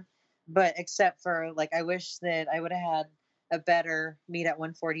platform, but except for like I wish that I would have had a better meet at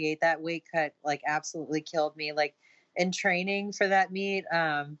 148. That weight cut like absolutely killed me. Like in training for that meet,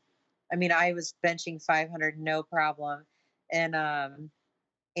 I mean, I was benching 500 no problem, and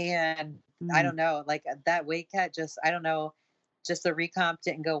I mm, don't know, like that weight cut just I don't know, just the recomp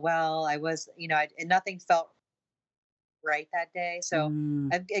didn't go well. I was, and nothing felt right that day. So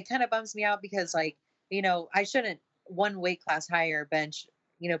mm, it kind of bums me out because like, I shouldn't one weight class higher bench,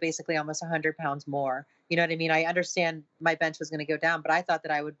 basically almost 100 pounds more. You know what I mean? I understand my bench was going to go down, but I right. thought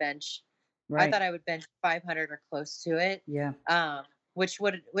I would bench 500 or close to it. Yeah. Um, which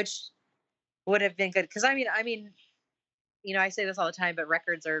would have been good. Cause I mean, I say this all the time, but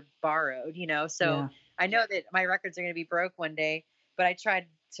records are borrowed, so Yeah. I know that my records are going to be broke one day, but I tried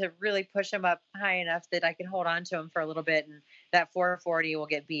to really push them up high enough that I can hold on to them for a little bit. And that 440 will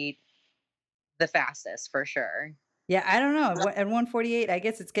get beat the fastest for sure. Yeah, I don't know. At 148, I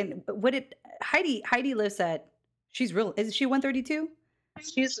guess it's getting what it Heidi lives at she's real is she 132?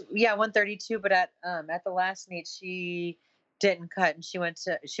 She's, yeah, 132, but at the last meet she didn't cut, and she went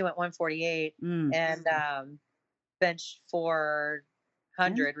 148, Mm. and benched Yeah.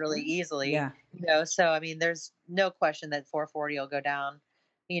 400 really easily. Yeah. So I mean, there's no question that 440 will go down.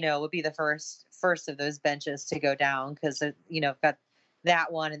 Would be the first of those benches to go down, because got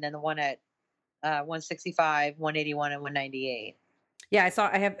that one, and then the one at 165, 181, and 198. Yeah,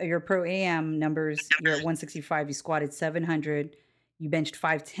 I have your pro AM numbers. You're at 165, you squatted 700, you benched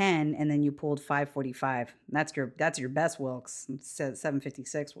 510 and then you pulled 545. That's your best Wilks. It says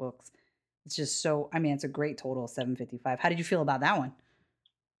 756 Wilks. It's just so I mean, it's a great total, 755. How did you feel about that one?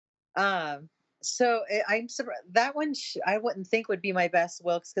 So I'm surprised that one. I wouldn't think would be my best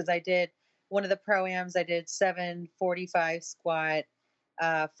Wilks, because I did one of the pro-ams. I did 745 squat,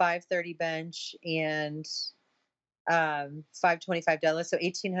 530 bench, and 525 deadlift. So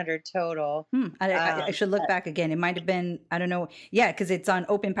 1800 total. I should look back again. It might have been, I don't know. Yeah, because it's on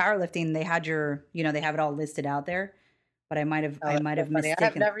open powerlifting. They had they have it all listed out there. But I That's might so have funny. I have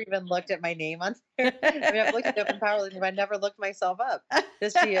mistaken. never even looked at my name on there. I mean, I've looked at open powerlifting, but I never looked myself up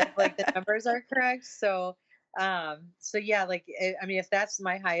to see if like the numbers are correct. So yeah, like I mean, if that's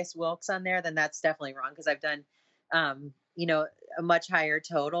my highest Wilks on there, then that's definitely wrong, because I've done, a much higher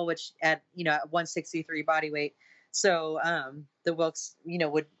total, which at 163 body weight. So the Wilks,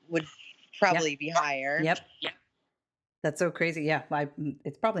 would Yeah. probably be higher. Yep. That's so crazy. Yeah,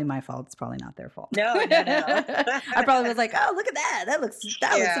 it's probably my fault. It's probably not their fault. No, no, no. I probably was like, "Oh, look at that! That looks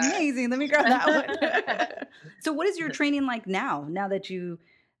Yeah. amazing. Let me grab that one." So, what is your training like now? Now that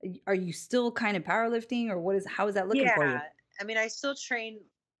are you still kind of powerlifting, or how is that looking for you? Yeah. I mean, I still train,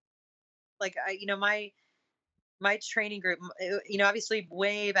 like my training group, obviously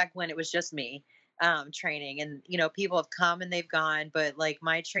way back when it was just me training, and people have come and they've gone, but like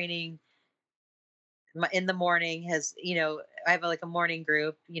my training, in the morning has, I have like a morning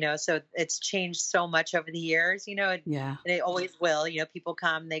group, so it's changed so much over the years, Yeah, and it always will. People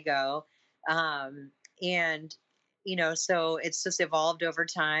come, they go, um and so it's just evolved over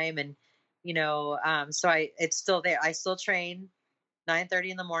time. And so it's still there. I still train 9:30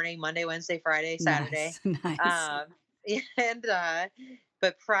 in the morning, Monday, Wednesday, Friday, Saturday. nice, nice. Um, and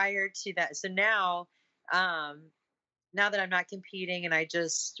but prior to that, so um, now that I'm not competing and I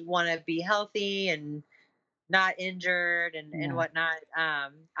just want to be healthy and not injured and Yeah, whatnot,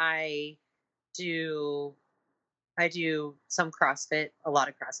 do I do some CrossFit, a lot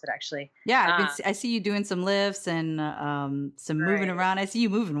of CrossFit actually. yeah. Um, I see you doing some lifts and some moving right. around. I see you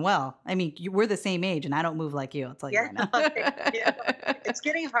moving well. I mean, we're the same age, and I don't move like you. I'll tell you Yeah. right now. Thank you. It's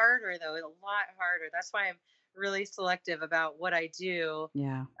getting harder though, a lot harder. That's why I'm really selective about what I do.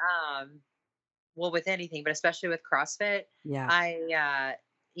 Yeah, Um, well, with anything, but especially with CrossFit, yeah,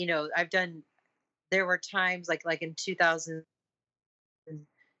 I've done. There were times like in 2000,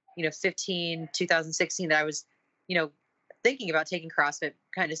 15, 2016, that I was, you know, thinking about taking CrossFit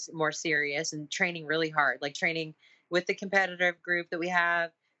kind of more serious and training really hard, like training with the competitive group that we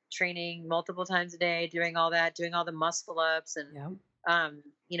have, training multiple times a day, doing all that, doing all the muscle ups and, yeah.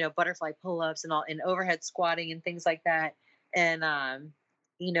 butterfly pull ups and all, and overhead squatting and things like that. And, I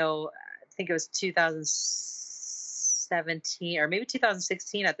think it was 2017 or maybe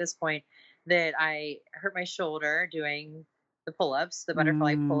 2016 at this point that I hurt my shoulder doing the pull-ups, the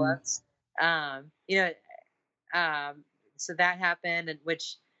butterfly Mm, pull-ups. Um, you know, so that happened, and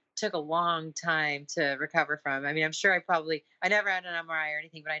which took a long time to recover from. I mean, I'm sure I never had an MRI or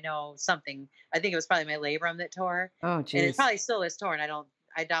anything, but I know something. I think it was probably my labrum that tore, oh, and it geez. probably still is torn.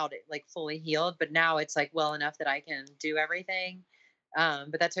 I doubt it like fully healed, but now it's like well enough that I can do everything.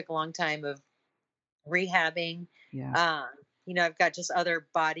 But that took a long time of rehabbing. Yeah, Um, I've got just other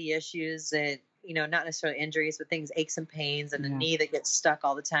body issues that, not necessarily injuries, but things, aches and pains, and a yeah, knee that gets stuck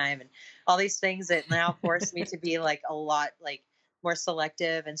all the time, and all these things that now force me to be like a lot like more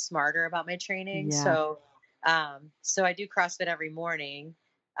selective and smarter about my training. yeah, So I do CrossFit every morning.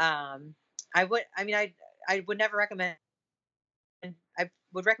 Um, I would never recommend. I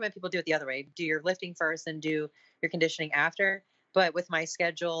would recommend people do it the other way. Do your lifting first and do your conditioning after. But with my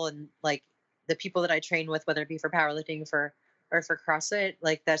schedule and like the people that I train with, whether it be for powerlifting or for CrossFit,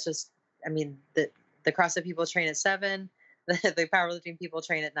 like that's just, I mean, the CrossFit people train at 7, the powerlifting people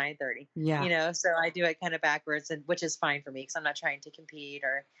train at 9:30. yeah. So I do it kind of backwards, and which is fine for me because I'm not trying to compete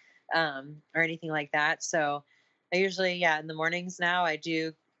or or anything like that. So I usually, yeah, in the mornings now I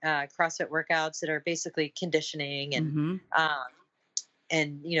do CrossFit workouts that are basically conditioning Mm-hmm.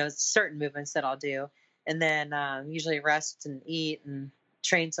 and certain movements that I'll do, and then usually rest and eat and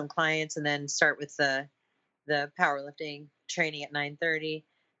train some clients, and then start with the powerlifting training at 9:30.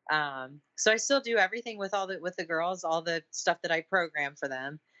 So I still do everything with with the girls, all the stuff that I program for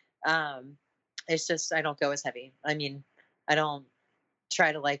them. Um, it's just I don't go as heavy. I mean, I don't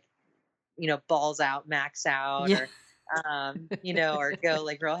try to like balls out, max out, Yeah. or or go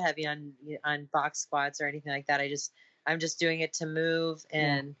like real heavy on box squats or anything like that. I'm just doing it to move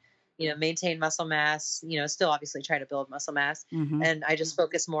Yeah. and maintain muscle mass. Still obviously try to build muscle mass, Mm-hmm. and I just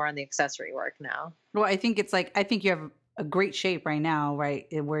focus more on the accessory work now. Well, I think I think you have a great shape right now, right?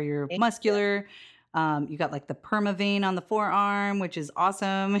 Where you're Thank you. muscular. You got like the perma vein on the forearm, which is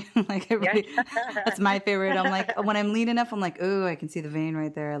awesome. Like Yeah. that's my favorite. I'm like, when I'm lean enough, I'm like, oh, I can see the vein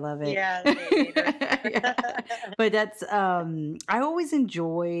right there. I love it. Yeah, the vein right Yeah. there. But that's I always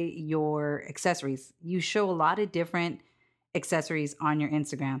enjoy your accessories. You show a lot of different accessories on your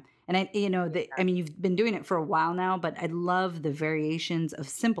Instagram. And I mean, you've been doing it for a while now, but I love the variations of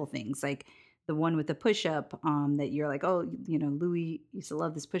simple things like the one with the push up that you're like, oh, Louis used to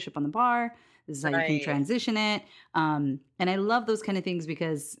love this push up on the bar. This is how you can Right. transition it. And I love those kind of things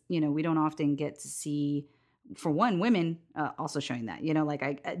because, we don't often get to see, for one, women also showing that,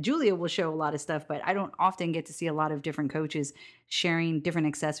 Julia will show a lot of stuff, but I don't often get to see a lot of different coaches sharing different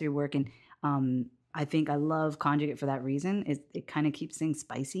accessory work. And I think I love Conjugate for that reason. It kind of keeps things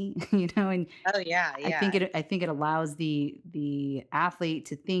spicy, and Oh yeah, yeah. I think it allows the athlete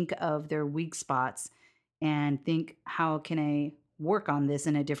to think of their weak spots and think, how can I work on this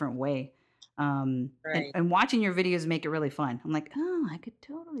in a different way? Right. And watching your videos make it really fun. I'm like, oh, I could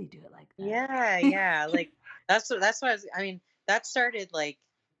totally do it like Yeah, that. yeah. Like that's what I mean, that started like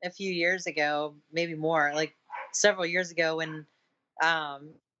a few years ago, maybe more, like several years ago when um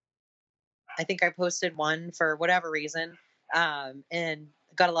I think I posted one for whatever reason, and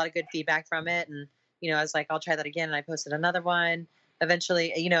got a lot of good feedback from it. And I was like, I'll try that again. And I posted another one.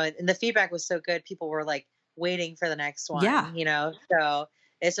 Eventually, and the feedback was so good, people were like waiting for the next Yeah. one. So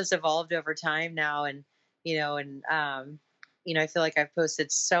it's just evolved over time now, and I feel like I've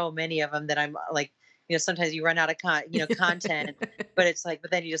posted so many of them that I'm like, sometimes you run out of content, but it's like,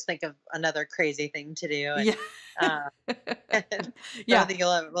 but then you just think of another crazy thing to do, and Yeah. uh, I Yeah. don't think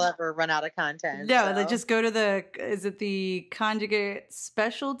will ever run out of content. No, like, So just go to is it the Conjugate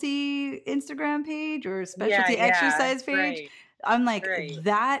Specialty Instagram page or yeah, Specialty yeah, Exercise page? right, I'm like, right,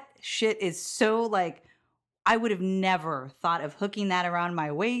 that shit is so like, I would have never thought of hooking that around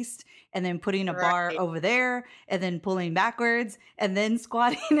my waist and then putting a bar right, over there and then pulling backwards and then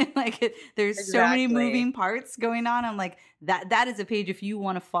squatting. And like, there's so many exactly, moving parts going on. I'm like, that is a page if you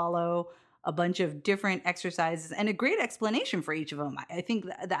want to follow a bunch of different exercises and a great explanation for each of them. I think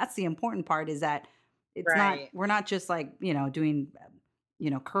that's the important part, is that right, we're not just like, doing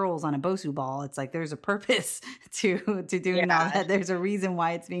curls on a Bosu ball. It's like there's a purpose to doing all yeah, that. There's a reason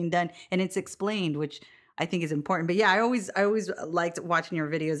why it's being done, and it's explained, which I think is important. But yeah, I always liked watching your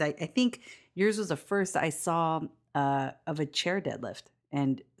videos. I think yours was the first I saw of a chair deadlift.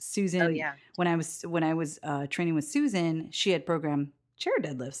 And oh Susan, yeah, when I was training with Susan, she had programmed chair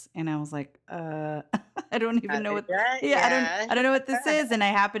deadlifts, and I was like, I don't even know what. Yeah, yeah, I don't know what this is, and I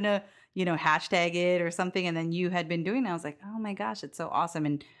happened to hashtag it or something, and then you had been doing it. I was like, oh my gosh, it's so awesome.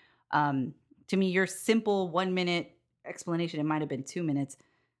 And to me, your simple 1 minute explanation, it might have been 2 minutes,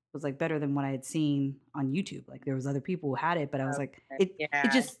 was like better than what I had seen on YouTube. Like there was other people who had it, but I was like, okay, it yeah,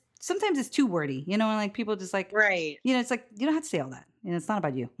 just sometimes it's too wordy, and like people just like, right, it's like you don't have to say all that, and it's not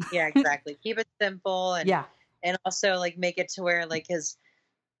about you. yeah, exactly. Keep it simple, and Yeah. also like make it to where like his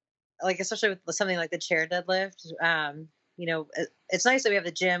like especially with something like the chair deadlift, it's nice that we have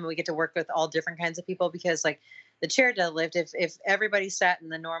the gym and we get to work with all different kinds of people, because like the chair deadlift, if everybody sat in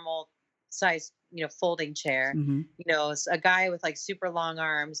the normal size folding chair, Hmm. a guy with like super long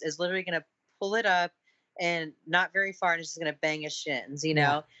arms is literally going to pull it up and not very far, and it's just going to bang his shins,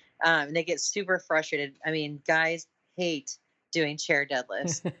 Yeah. and they get super frustrated. I mean, guys hate doing chair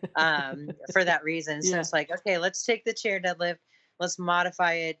deadlifts for that reason. So Yeah. it's like, okay, let's take the chair deadlift, let's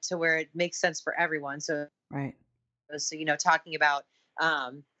modify it to where it makes sense for everyone. Right. So talking about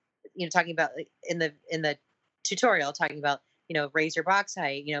like, in the tutorial, talking about raise your box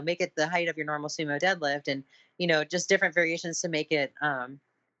height, make it the height of your normal sumo deadlift, and just different variations to make it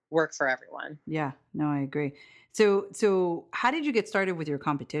work for everyone. Yeah. No, I agree. So how did you get started with your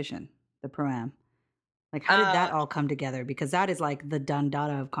competition, the pro am? Like, how did that uh all come together? Because that is like the done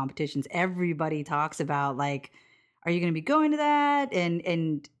data of competitions. Everybody talks about, like, are you going to be going to that?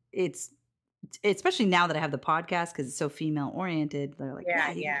 And it's especially now that I have the podcast because it's so female oriented. They're like, Yeah,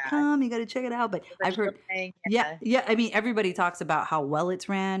 yeah, you gotta yeah. come, you gotta check it out. But I've heard, Thing, yeah, yeah. yeah. I mean, everybody talks about how well it's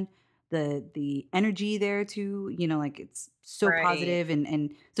ran, the energy there too. You know, like it's so Right. positive.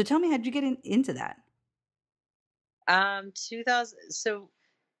 And so, tell me, how'd you get into that? 2000. So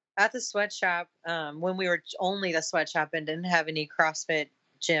at the sweatshop, when we were only the sweatshop and didn't have any CrossFit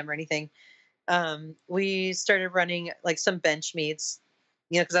gym or anything, we started running like some bench meets,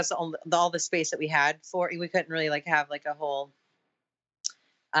 because that's all the space that we had for. We couldn't really like have like a whole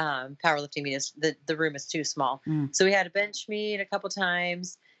powerlifting meet. The room is too small, Mm. so we had a bench meet a couple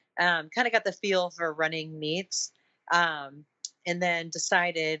times. Kind of got the feel for running meets, and then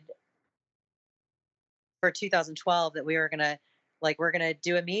decided for 2012 that we're gonna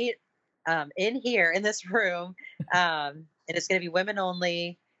do a meet in here in this room, and it's gonna be women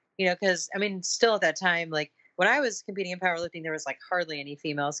only. Because I mean, still at that time, like when I was competing in powerlifting, there was like hardly any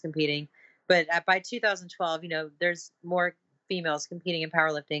females competing. But by 2012, there's more females competing in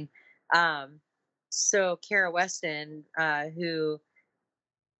powerlifting. Um, so Kara Weston, who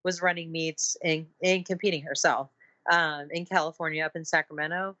was running meets and competing herself in California, up in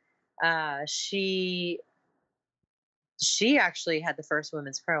Sacramento, she actually had the first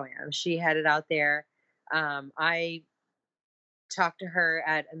women's pro-am. She had it out there. I talked to her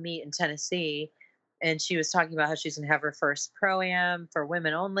at a meet in Tennessee, and she was talking about how she's going to have her first pro-am for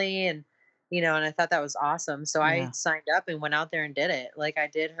women only. And I thought that was awesome. So I Yeah. signed up and went out there and did it. Like I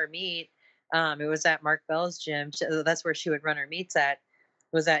did her meet. It was at Mark Bell's gym. That's where she would run her meets at.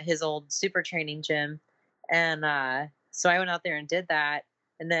 It was at his old super training gym. And so I went out there and did that.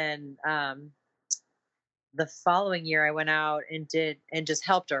 And then the following year I went out and did and just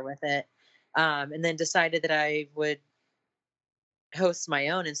helped her with it. And then decided that I would host my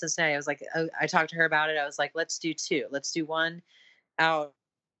own in Cincinnati. I was like, I talked to her about it. I was like, let's do two. Let's do one out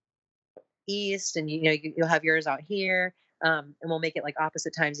east, and you'll have yours out here, and we'll make it like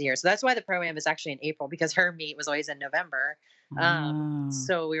opposite times a year. So that's why the pro am is actually in April, because her meet was always in November. Oh.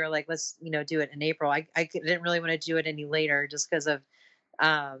 So we were like, let's do it in April. I didn't really want to do it any later just because of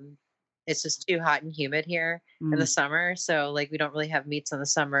um, it's just too hot and humid here in the Mm. summer. So like we don't really have meets in the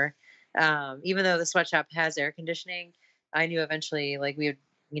summer. Even though the sweatshop has air conditioning, I knew eventually like we would,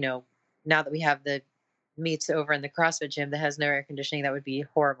 now that we have the meets over in the CrossFit gym that has no air conditioning, that would be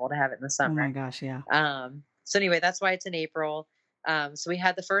horrible to have it in the Oh my summer. gosh, yeah. So anyway, that's why it's in April. So we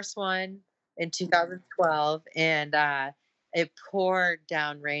had the first one in 2012, and it poured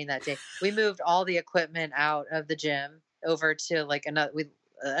down rain that day. We moved all the equipment out of the gym over to like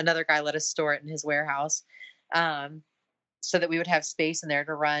another guy let us store it in his warehouse, um, so that we would have space in there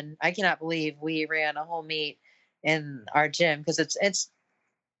to run. I cannot believe we ran a whole meet in our gym, because it's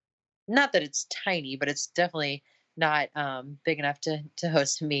not that it's tiny, but it's definitely not big enough to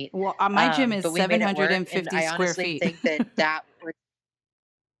host a meet. Well, my gym is But we made it work, and 750 I square honestly feet. think that was,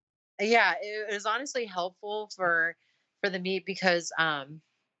 yeah, it was honestly helpful for the meet, because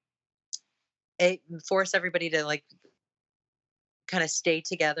it forced everybody to like kind of stay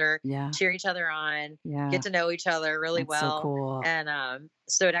together, Yeah. cheer each other on, Yeah. get to know each other really That's so well. cool. And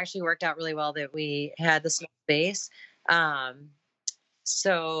so it actually worked out really well that we had the small space. Um,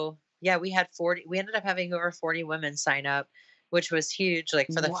 so yeah, we ended up having over 40 women sign up, which was huge, like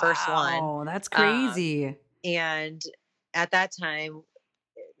for the first one. Wow, that's Um, crazy. and at that time,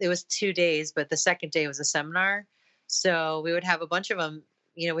 it was 2 days, but the second day was a seminar. So we would have a bunch of them.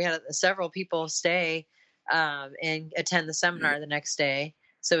 We had several people stay and attend the seminar the next day.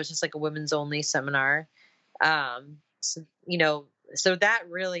 So it was just like a women's only seminar. So that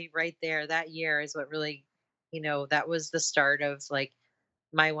really right there, that year is what really, that was the start of like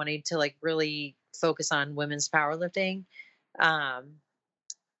my wanting to like really focus on women's powerlifting. Um,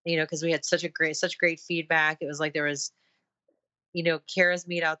 because we had such great feedback. It was like there was, Kara's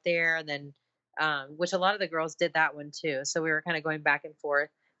meet out there, and then which a lot of the girls did that one too. So we were kind of going back and forth.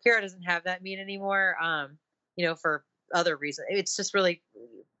 Kara doesn't have that meet anymore, for other reasons. It's just really,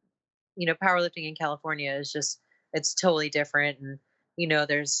 powerlifting in California is just, it's totally different. And,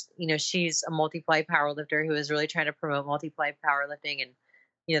 she's a multi-ply powerlifter who is really trying to promote multi-ply powerlifting. And,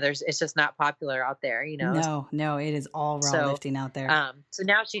 it's just not popular out there. No, no, it is all raw So, lifting out there. so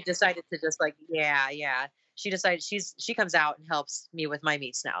now she decided to just like, yeah, yeah. She decided she comes out and helps me with my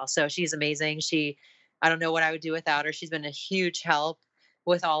meets now. So she's amazing. I don't know what I would do without her. She's been a huge help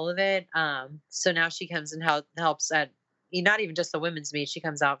with all of it. So now she comes and helps at not even just the women's meet. She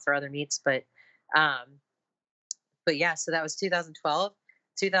comes out for other meets, um, but yeah. So that was 2012.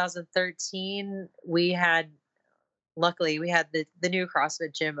 2013, luckily we had the new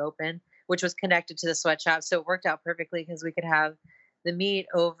CrossFit gym open, which was connected to the sweatshop. So it worked out perfectly because we could have the meet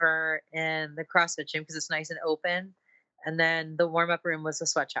over in the CrossFit gym because it's nice and open, and then the warm up room was the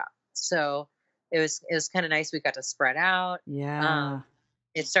sweatshop. So it was kind of nice. We got to spread out. Yeah. Um,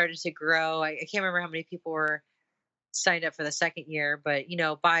 it started to grow. I can't remember how many people were signed up for the second year, but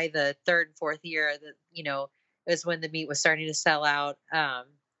by the third and fourth year, that it was when the meet was starting to sell out.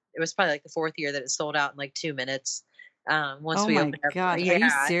 It was probably like the fourth year that it sold out in like 2 minutes. Once Oh we my opened up, gosh. Are you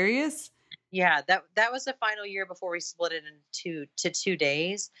yeah, serious? yeah, that was the final year before we split it into to 2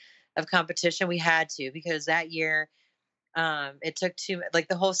 days of competition. We had to because that year, it took two like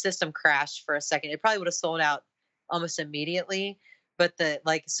the whole system crashed for a second. It probably would have sold out almost immediately, but the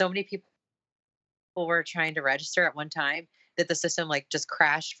like so many people were trying to register at one time that the system like just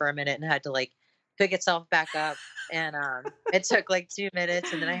crashed for a minute and had to like pick itself back up. And it took like 2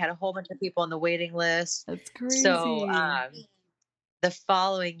 minutes, and then I had a whole bunch of people on the waiting list. That's So crazy. the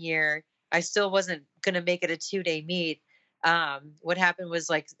following year, I still wasn't going to make it a 2 day meet. What happened was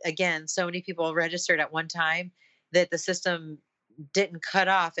like, again, so many people registered at one time that the system didn't cut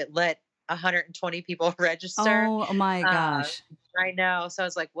off. It let 120 people register. Oh my Uh, gosh. I know. So I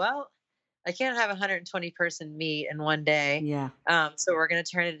was like, well, I can't have a 120 person meet in one day. Yeah. So we're going to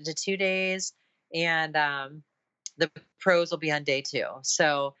turn it into 2 days. And the pros will be on day two.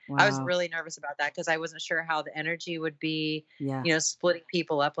 So I was Wow. really nervous about that because I wasn't sure how the energy would be, Yeah. splitting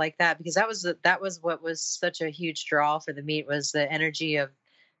people up like that, because that was what was such a huge draw for the meet, was the energy of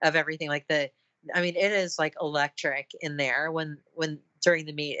everything. Like I mean, it is like electric in there when during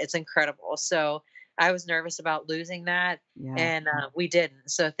the meet. It's incredible. So I was nervous about losing that, Yeah. and we didn't.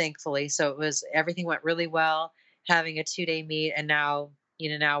 So thankfully, so everything went really well having a 2 day meet, and now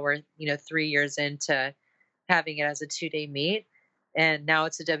we're 3 years into having it as a 2 day meet. And now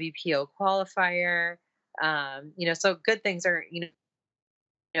it's a WPO qualifier. So good things are,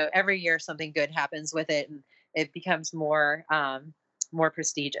 every year something good happens with it, and it becomes more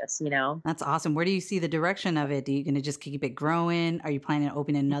prestigious. That's awesome. Where do you see the direction of it? Are you gonna just keep it growing? Are you planning to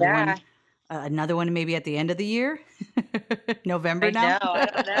open Yeah, another one maybe at the end of the year? November I know. now? I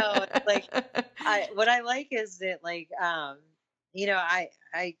don't know. It's like, what I like is that, like,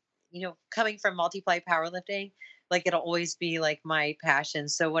 I coming from multi-ply powerlifting, like it'll always be like my passion.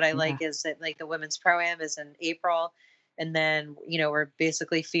 So what I Yeah. like is that, like, the women's pro-am is in April, and then we're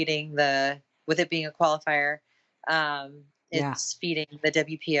basically feeding the with it being a qualifier, Yeah. it's feeding the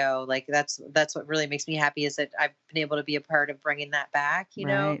WPO. Like that's what really makes me happy, is that I've been able to be a part of bringing that back.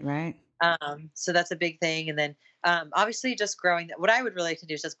 Right, right. So that's a big thing. And then obviously just growing what I would really like to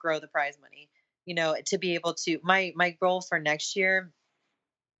do is just grow the prize money, to be able to my goal for next year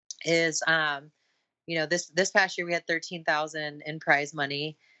is this past year we had 13,000 in prize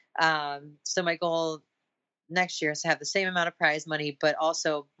money. So my goal next year is to have the same amount of prize money, but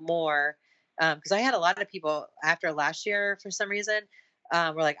also more. Because I had a lot of people after last year, for some reason,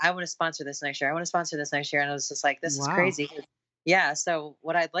 were like, I want to sponsor this next year. I want to sponsor this next year. And I was just like, this is Wow. crazy. Yeah. So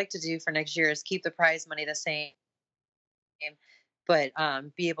what I'd like to do for next year is keep the prize money the same, but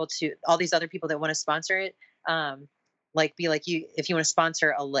be able to all these other people that want to sponsor it, like be like you if you want to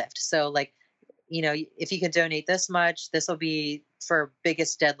sponsor a lift. So like, if you can donate this much, this will be for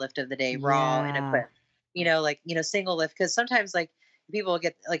biggest deadlift of the day, raw and Yeah. equipped. Like, single lift, because sometimes like people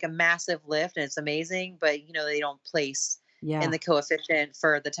get like a massive lift and it's amazing, but they don't place in Yeah. the coefficient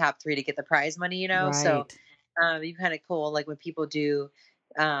for the top three to get the prize money. So Right. you kind of cool, like when people do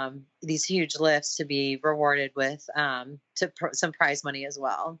these huge lifts, to be rewarded with some prize money as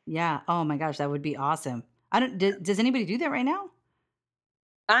well. Yeah. Oh my gosh, that would be awesome. I don't does anybody do that right now?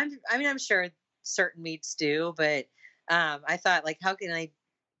 I'm sure certain meets do, but I thought, like, how can I,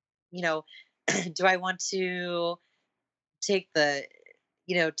 you know, do I want to take the,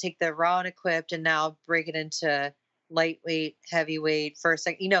 take the raw and equipped and now break it into lightweight, heavyweight, first,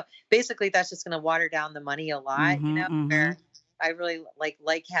 basically that's just going to water down the money a lot, Mhm. Mhm. where I really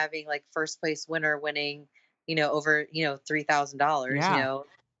like having like first place winner winning, over, $3,000, Yeah.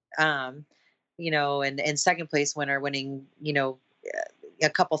 and second place winner winning, a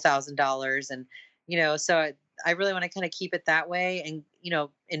couple $1,000s. And, so I really want to kind of keep it that way, and,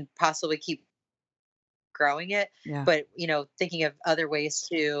 and possibly keep growing it, Yeah. but, thinking of other ways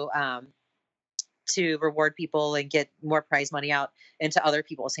to reward people and get more prize money out into other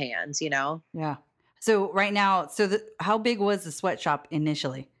people's hands. Yeah. So right now, how big was the sweatshop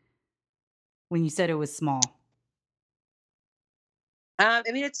initially when you said it was small? I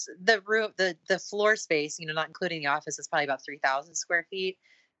mean, it's the room, the floor space, not including the office, is probably about 3,000 square feet,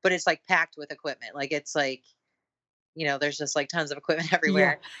 but it's like packed with equipment. Like it's like, there's just like tons of equipment Yeah.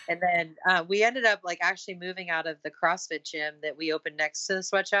 everywhere. And then we ended up like actually moving out of the CrossFit gym that we opened next to the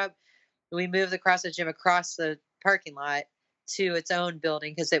sweatshop. We moved the CrossFit gym across the parking lot to its own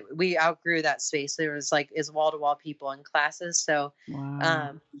building because we outgrew that space. There was like is wall to wall people in classes. So Wow.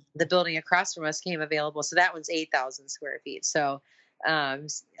 um, the building across from us came available. So that one's 8,000 square feet. So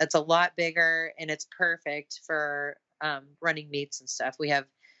it's a lot bigger and it's perfect for running meets and stuff. We have,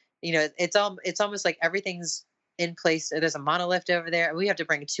 it's almost like everything's in place. There's a monolith over there. We have to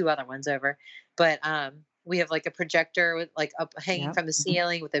bring 2 other ones over, but we have like a projector with like up hanging Yep. from the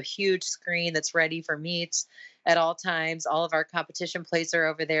ceiling with a huge screen that's ready for meets at all times. All of our competition plates are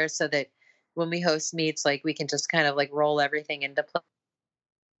over there so that when we host meets, like we can just kind of like roll everything into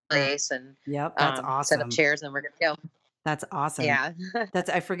place and Yep. That's set up awesome. chairs and we're good to go. That's awesome. Yeah.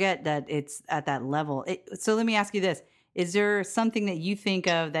 I forget that it's at that level. So let me ask you this. Is there something that you think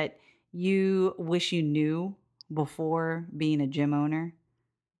of that you wish you knew before being a gym owner?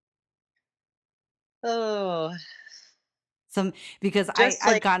 Oh, Because just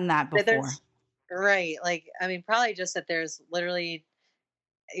I've like gotten that that before. there's right. Like, I mean, probably just that you're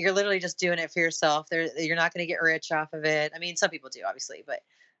literally just doing it for yourself. You're not going to get rich off of it. I mean, some people do obviously, but,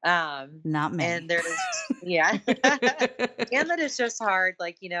 Not and many. yeah. And that is just hard.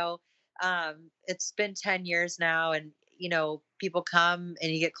 Like, it's been 10 years now and, people come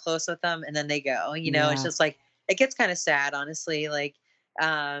and you get close with them and then they go, it's Yeah. just like, it gets kind of sad, honestly. Like,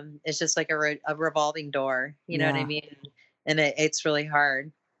 it's just like a revolving door, you know what I Yeah. mean? And it's really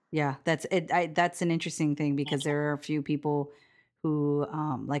hard. Yeah, that's it. That's an interesting thing because there are a few people who,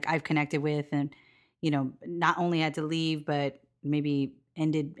 like I've connected with, and not only had to leave, but maybe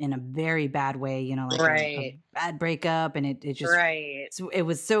ended in a very bad way. Like a Right. bad breakup, and it just Right. it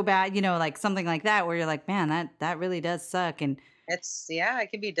was so bad. Like something like that, where you're like, man, that really does suck. And Yeah, it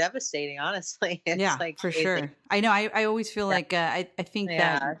can be devastating, honestly. It's yeah, like for crazy. sure. I know. I always feel Yeah. like I think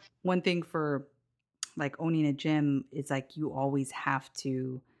that Yeah. one thing for like owning a gym is like you always have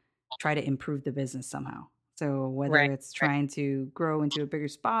to try to improve the business somehow. So whether Right. it's Right. trying to grow into a bigger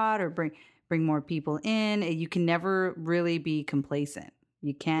spot or bring more people in, you can never really be complacent.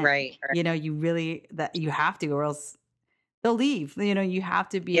 You can't, Right. Right. you really that you have to or else they'll leave. You have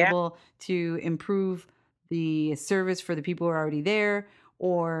to be Yeah. able to improve the service for the people who are already there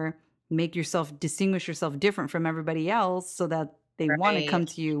or distinguish yourself different from everybody else so that they want to Right. come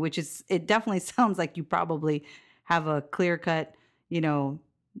to you, which is it definitely sounds like you probably have a clear cut, you know,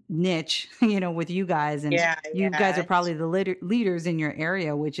 niche, with you guys and Yeah. you guys are Yeah. probably the leaders in your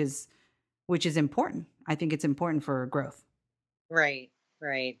area, which is important. I think it's important for growth. Right.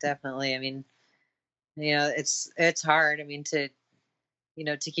 Right. Definitely. I mean, it's hard. I mean, to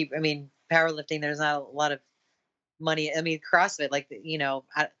keep, I mean, powerlifting, there's not a lot of money. I mean, CrossFit, like,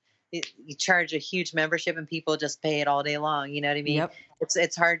 you charge a huge membership and people just pay it all day long. You know what I mean? Yep.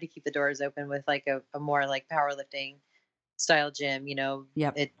 It's hard to keep the doors open with like a more like powerlifting style gym.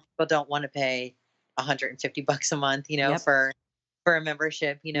 Yep. People don't want to pay $150 a month, Yep. for a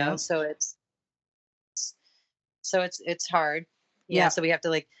membership, Yep. so it's hard. Yeah. Yeah. So we have to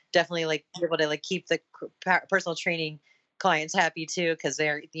like definitely like be able to like keep the personal training clients happy too. Cause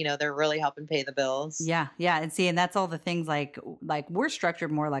they're really helping pay the bills. Yeah, yeah, and see, and that's all the things like we're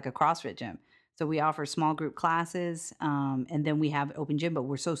structured more like a CrossFit gym. So we offer small group classes, and then we have open gym, but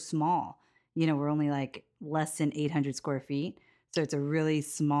we're so small. We're only like less than 800 square feet, so it's a really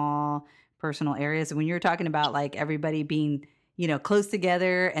small personal area. So when you're talking about like everybody being close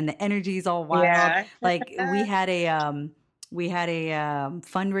together and the energy's all wild, Yeah. like we had a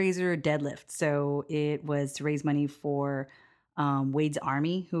fundraiser deadlift. So it was to raise money for Wade's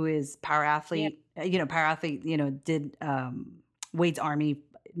Army, who is power Yeah. athlete, did Wade's Army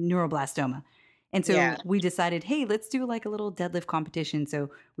neuroblastoma. And Yeah. so we decided, hey, let's do like a little deadlift competition. So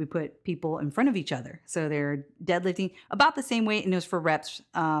we put people in front of each other. So they're deadlifting about the same weight, and it was for reps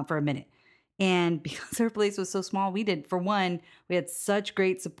for a minute. And because our place was so small, we had such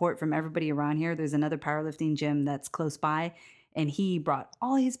great support from everybody around here. There's another powerlifting gym that's close by, and he brought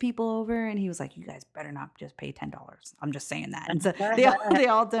all his people over, and he was like, "You guys better not just pay $10." I'm just saying that, and so they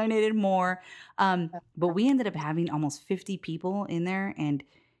all donated more. But we ended up having almost 50 people in there, and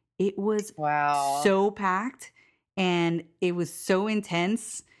it was Wow. so packed, and it was so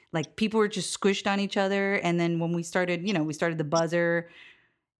intense. Like people were just squished on each other, and then when we started the buzzer,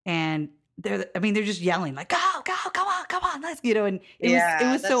 and they're just yelling like, "Go, go, come on, let's," and it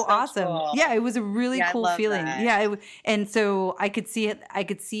Yeah. was so That's so awesome. cool. Yeah, it was a really Yeah. I cool love feeling. that. Yeah, and so I could see it. I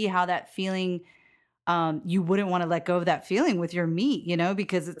could see how that feeling. You wouldn't want to let go of that feeling with your meat,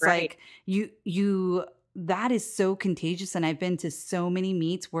 because it's Right. like you that is so contagious. And I've been to so many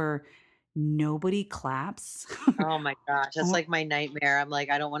meets where nobody claps. Oh my gosh. That's like my nightmare. I'm like,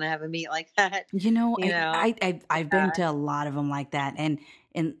 I don't want to have a meet like that. You know, You I know? I I've been Yeah. to a lot of them like that, and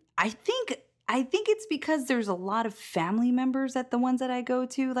I think I think it's because there's a lot of family members at the ones that I go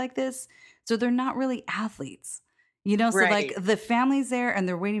to like this. So they're not really athletes. So like Right. the family's there and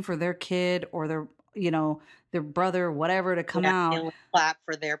they're waiting for their kid or their brother, whatever, to come Yeah, out. and we'll clap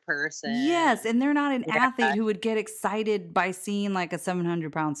for their person. Yes, and they're not an Yeah, athlete who would get excited by seeing like a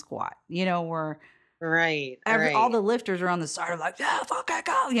 700-pound squat, where right, all right, the lifters are on the side of like, yeah, fuck, I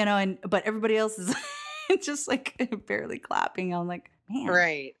go, and but everybody else is just like barely clapping. I'm like, man,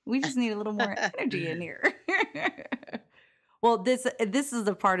 right. we just need a little more energy in here. Well, this is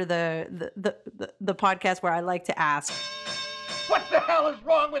the part of the podcast where I like to ask, What the hell is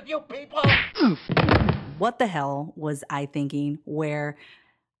wrong with you people? what the hell was I thinking? Where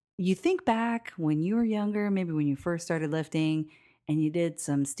you think back when you were younger, maybe when you first started lifting and you did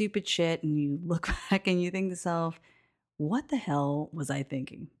some stupid shit and you look back and you think to yourself, what the hell was I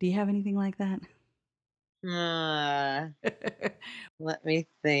thinking? Do you have anything like that? Uh, let me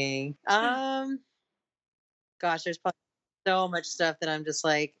think. Gosh, there's probably so much stuff that I'm just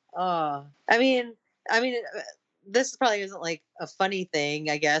like, oh. I mean, this probably isn't like a funny thing,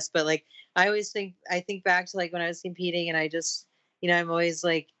 I guess, but like I think back to like when I was competing, and I just, I'm always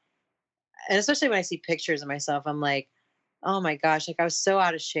like, and especially when I see pictures of myself, I'm like, oh my gosh, like I was so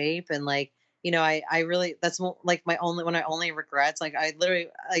out of shape, and like, I really, like my only, one of my only regrets. Like I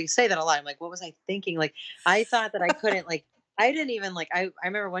say that a lot. I'm like, what was I thinking? Like I thought that I couldn't, like, I didn't even like, I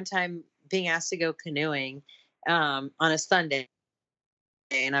remember one time being asked to go canoeing, on a Sunday,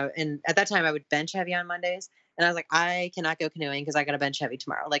 and at that time I would bench heavy on Mondays, and I was like, I cannot go canoeing because I got to bench heavy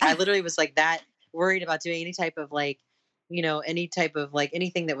tomorrow. Like I literally was like that worried about doing any type of like, any type of like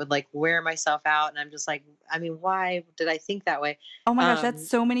anything that would like wear myself out, and I'm just like, I mean, why did I think that way? Oh my gosh, that's Um,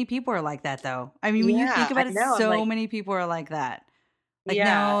 so many people are like that though. I mean, when you think yeah, I about it, know. I'm so like, many people are like that. Like, yeah,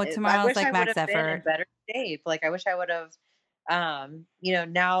 no, I tomorrow's wish like I would max have been in effort. better shape. Like I wish I would have,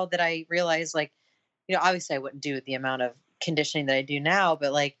 now that I realize, like, obviously I wouldn't do the amount of conditioning that I do now,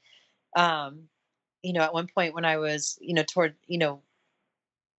 but like, um, at one point when I was, toward,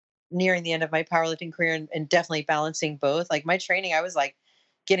 nearing the end of my powerlifting career, and definitely balancing both, like my training, I was like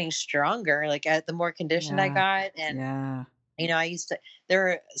getting stronger, like at the more conditioned I Yeah. got. And, Yeah. I used to, there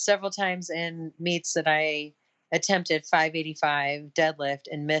were several times in meets that I attempted 585 deadlift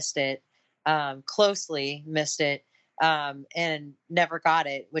and missed it, closely missed it, and never got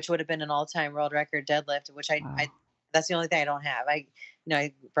it, which would have been an all-time world record deadlift, which Wow. that's the only thing I don't have. I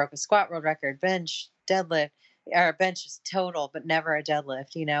broke a squat world record, bench, deadlift, or bench is total, but never a deadlift,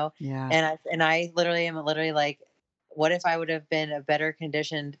 Yeah. and I literally am literally like, what if I would have been a better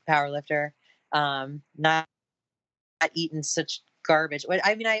conditioned power lifter, not eaten such garbage.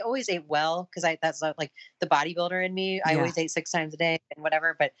 I mean, I always ate well because that's not like the bodybuilder in me. I Yeah. always ate 6 times a day and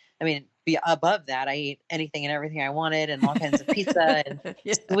whatever. But I mean, be above that, I ate anything and everything I wanted, and all kinds of pizza and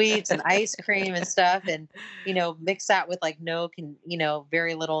Yeah. sweets and ice cream and stuff. And, mix that with like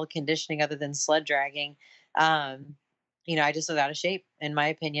very little conditioning other than sled dragging. Um, I just was out of shape, in my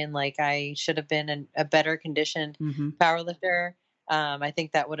opinion. Like I should have been a better conditioned Hmm. power lifter. I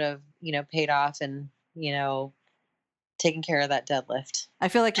think that would have, paid off, and, taking care of that deadlift. I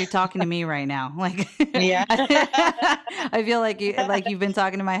feel like you're talking to me right now. Like, Yeah. I feel like you've been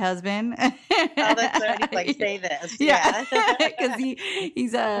talking to my husband. Oh, that's so he's like, say this. Yeah, Yeah. because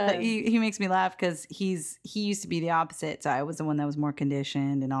he makes me laugh because he used to be the opposite. So I was the one that was more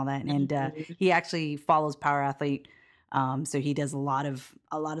conditioned and all that, and Mhm. he actually follows Power Athlete. So he does a lot of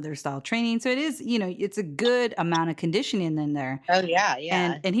their style training. So it is, it's a good amount of conditioning in there. Oh yeah,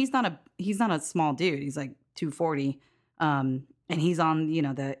 And yeah. he's not a small dude. He's like 240. And he's on,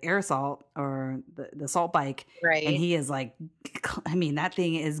 the air assault or the assault bike. And Right. he is like, I mean, that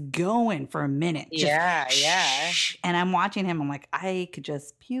thing is going for a minute. Just Yeah, yeah. and I'm watching him. I'm like, I could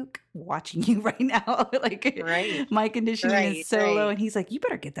just puke watching you right now. Like Right. my conditioning is Right. so low. Right. And he's like, you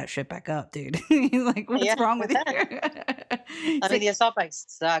better get that shit back up, dude. He's like, what's Yeah. wrong with you? I It's mean, like, the assault bike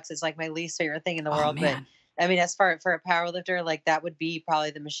sucks. It's like my least favorite thing in the oh world. But man. I mean, as far for a power lifter, like that would be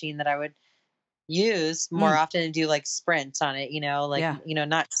probably the machine that I would use more Mm, often and do like sprints on it, like, yeah,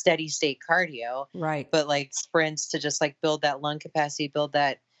 not steady state cardio, right. but like sprints to just like build that lung capacity, build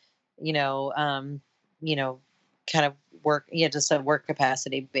that, you know, um, you know, kind of work, yeah, just a work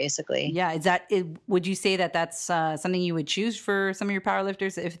capacity basically. Yeah, would you say that that's something you would choose for some of your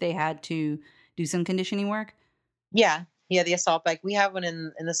powerlifters if they had to do some conditioning work? Yeah. Yeah. The assault bike, we have one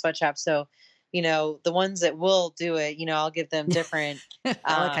in the sweatshop. So, the ones that will do it, I'll give them different, I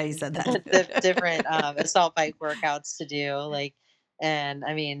like how you said that. different, assault bike workouts to do. Like, and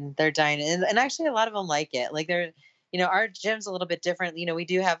I mean, they're dying. And actually a lot of them like it. Like they're, our gym's a little bit different. We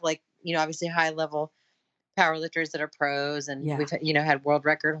do have like, obviously high level power lifters that are pros, and Yeah. we've, had world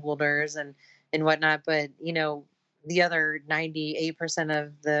record holders, and, and whatnot. But, the other 98%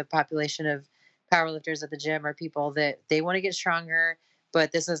 of the population of powerlifters at the gym are people that they want to get stronger,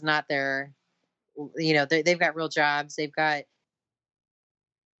 but this is not their, they've got real jobs. They've got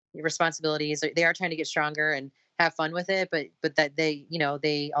responsibilities. They are trying to get stronger and have fun with it, but that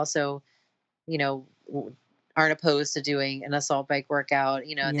they also, you know, aren't opposed to doing an assault bike workout,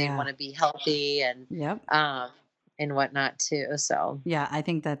 and they Yeah. want to be healthy Yep. And whatnot too. So Yeah, I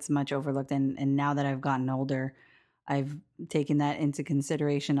think that's much overlooked. And now that I've gotten older, I've taken that into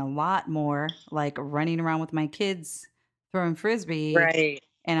consideration a lot more, like running around with my kids throwing frisbee. right,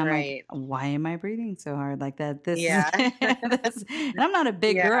 And I'm like, right, why am I breathing so hard like that? This is yeah, this, and I'm not a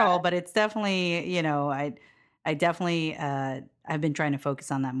big girl, yeah, but it's definitely, I definitely I've been trying to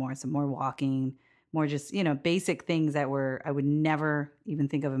focus on that more. So more walking, more just, basic things that I would never even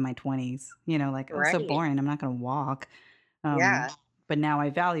think of in my 20s. Like, oh, so right, boring. I'm not gonna walk. yeah, But now I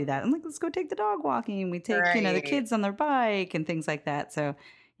value that. I'm like, let's go take the dog walking. We take, the right, kids on their bike and things like that. So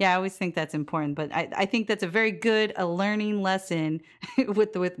yeah, I always think that's important. But I think that's a very good a learning lesson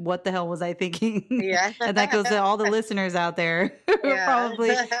with what the hell was I thinking? yeah, And that goes to all the listeners out there who are yeah,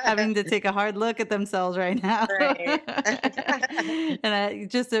 probably having to take a hard look at themselves right now. right.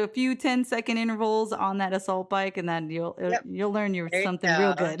 And just a few 10-second intervals on that assault bike, and then Yep, you'll learn you're there you something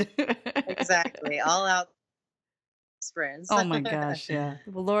real go. good. Exactly, all out sprints. Oh my gosh, yeah.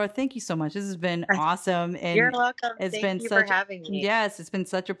 Well, Laura, thank you so much. This has been awesome. You're And welcome. it's Thank been you for such, having me. yes, it's been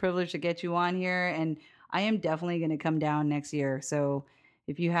such a privilege to get you on here. And I am definitely going to come down next year. So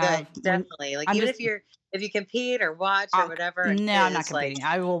if you Good, have, definitely. Like I'm even just, if you compete or watch or whatever it no, I'm not is, like competing.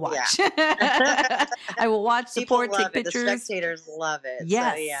 I will yeah. watch. I will watch, People support, love take it. The pictures. spectators love it. So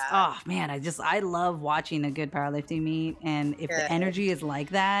Yes. yeah. Oh man, I love watching a good powerlifting meet. And if the Good. energy is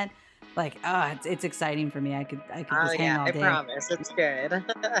like that, like, it's exciting for me. I could Oh just hang yeah, all I day. promise. It's good.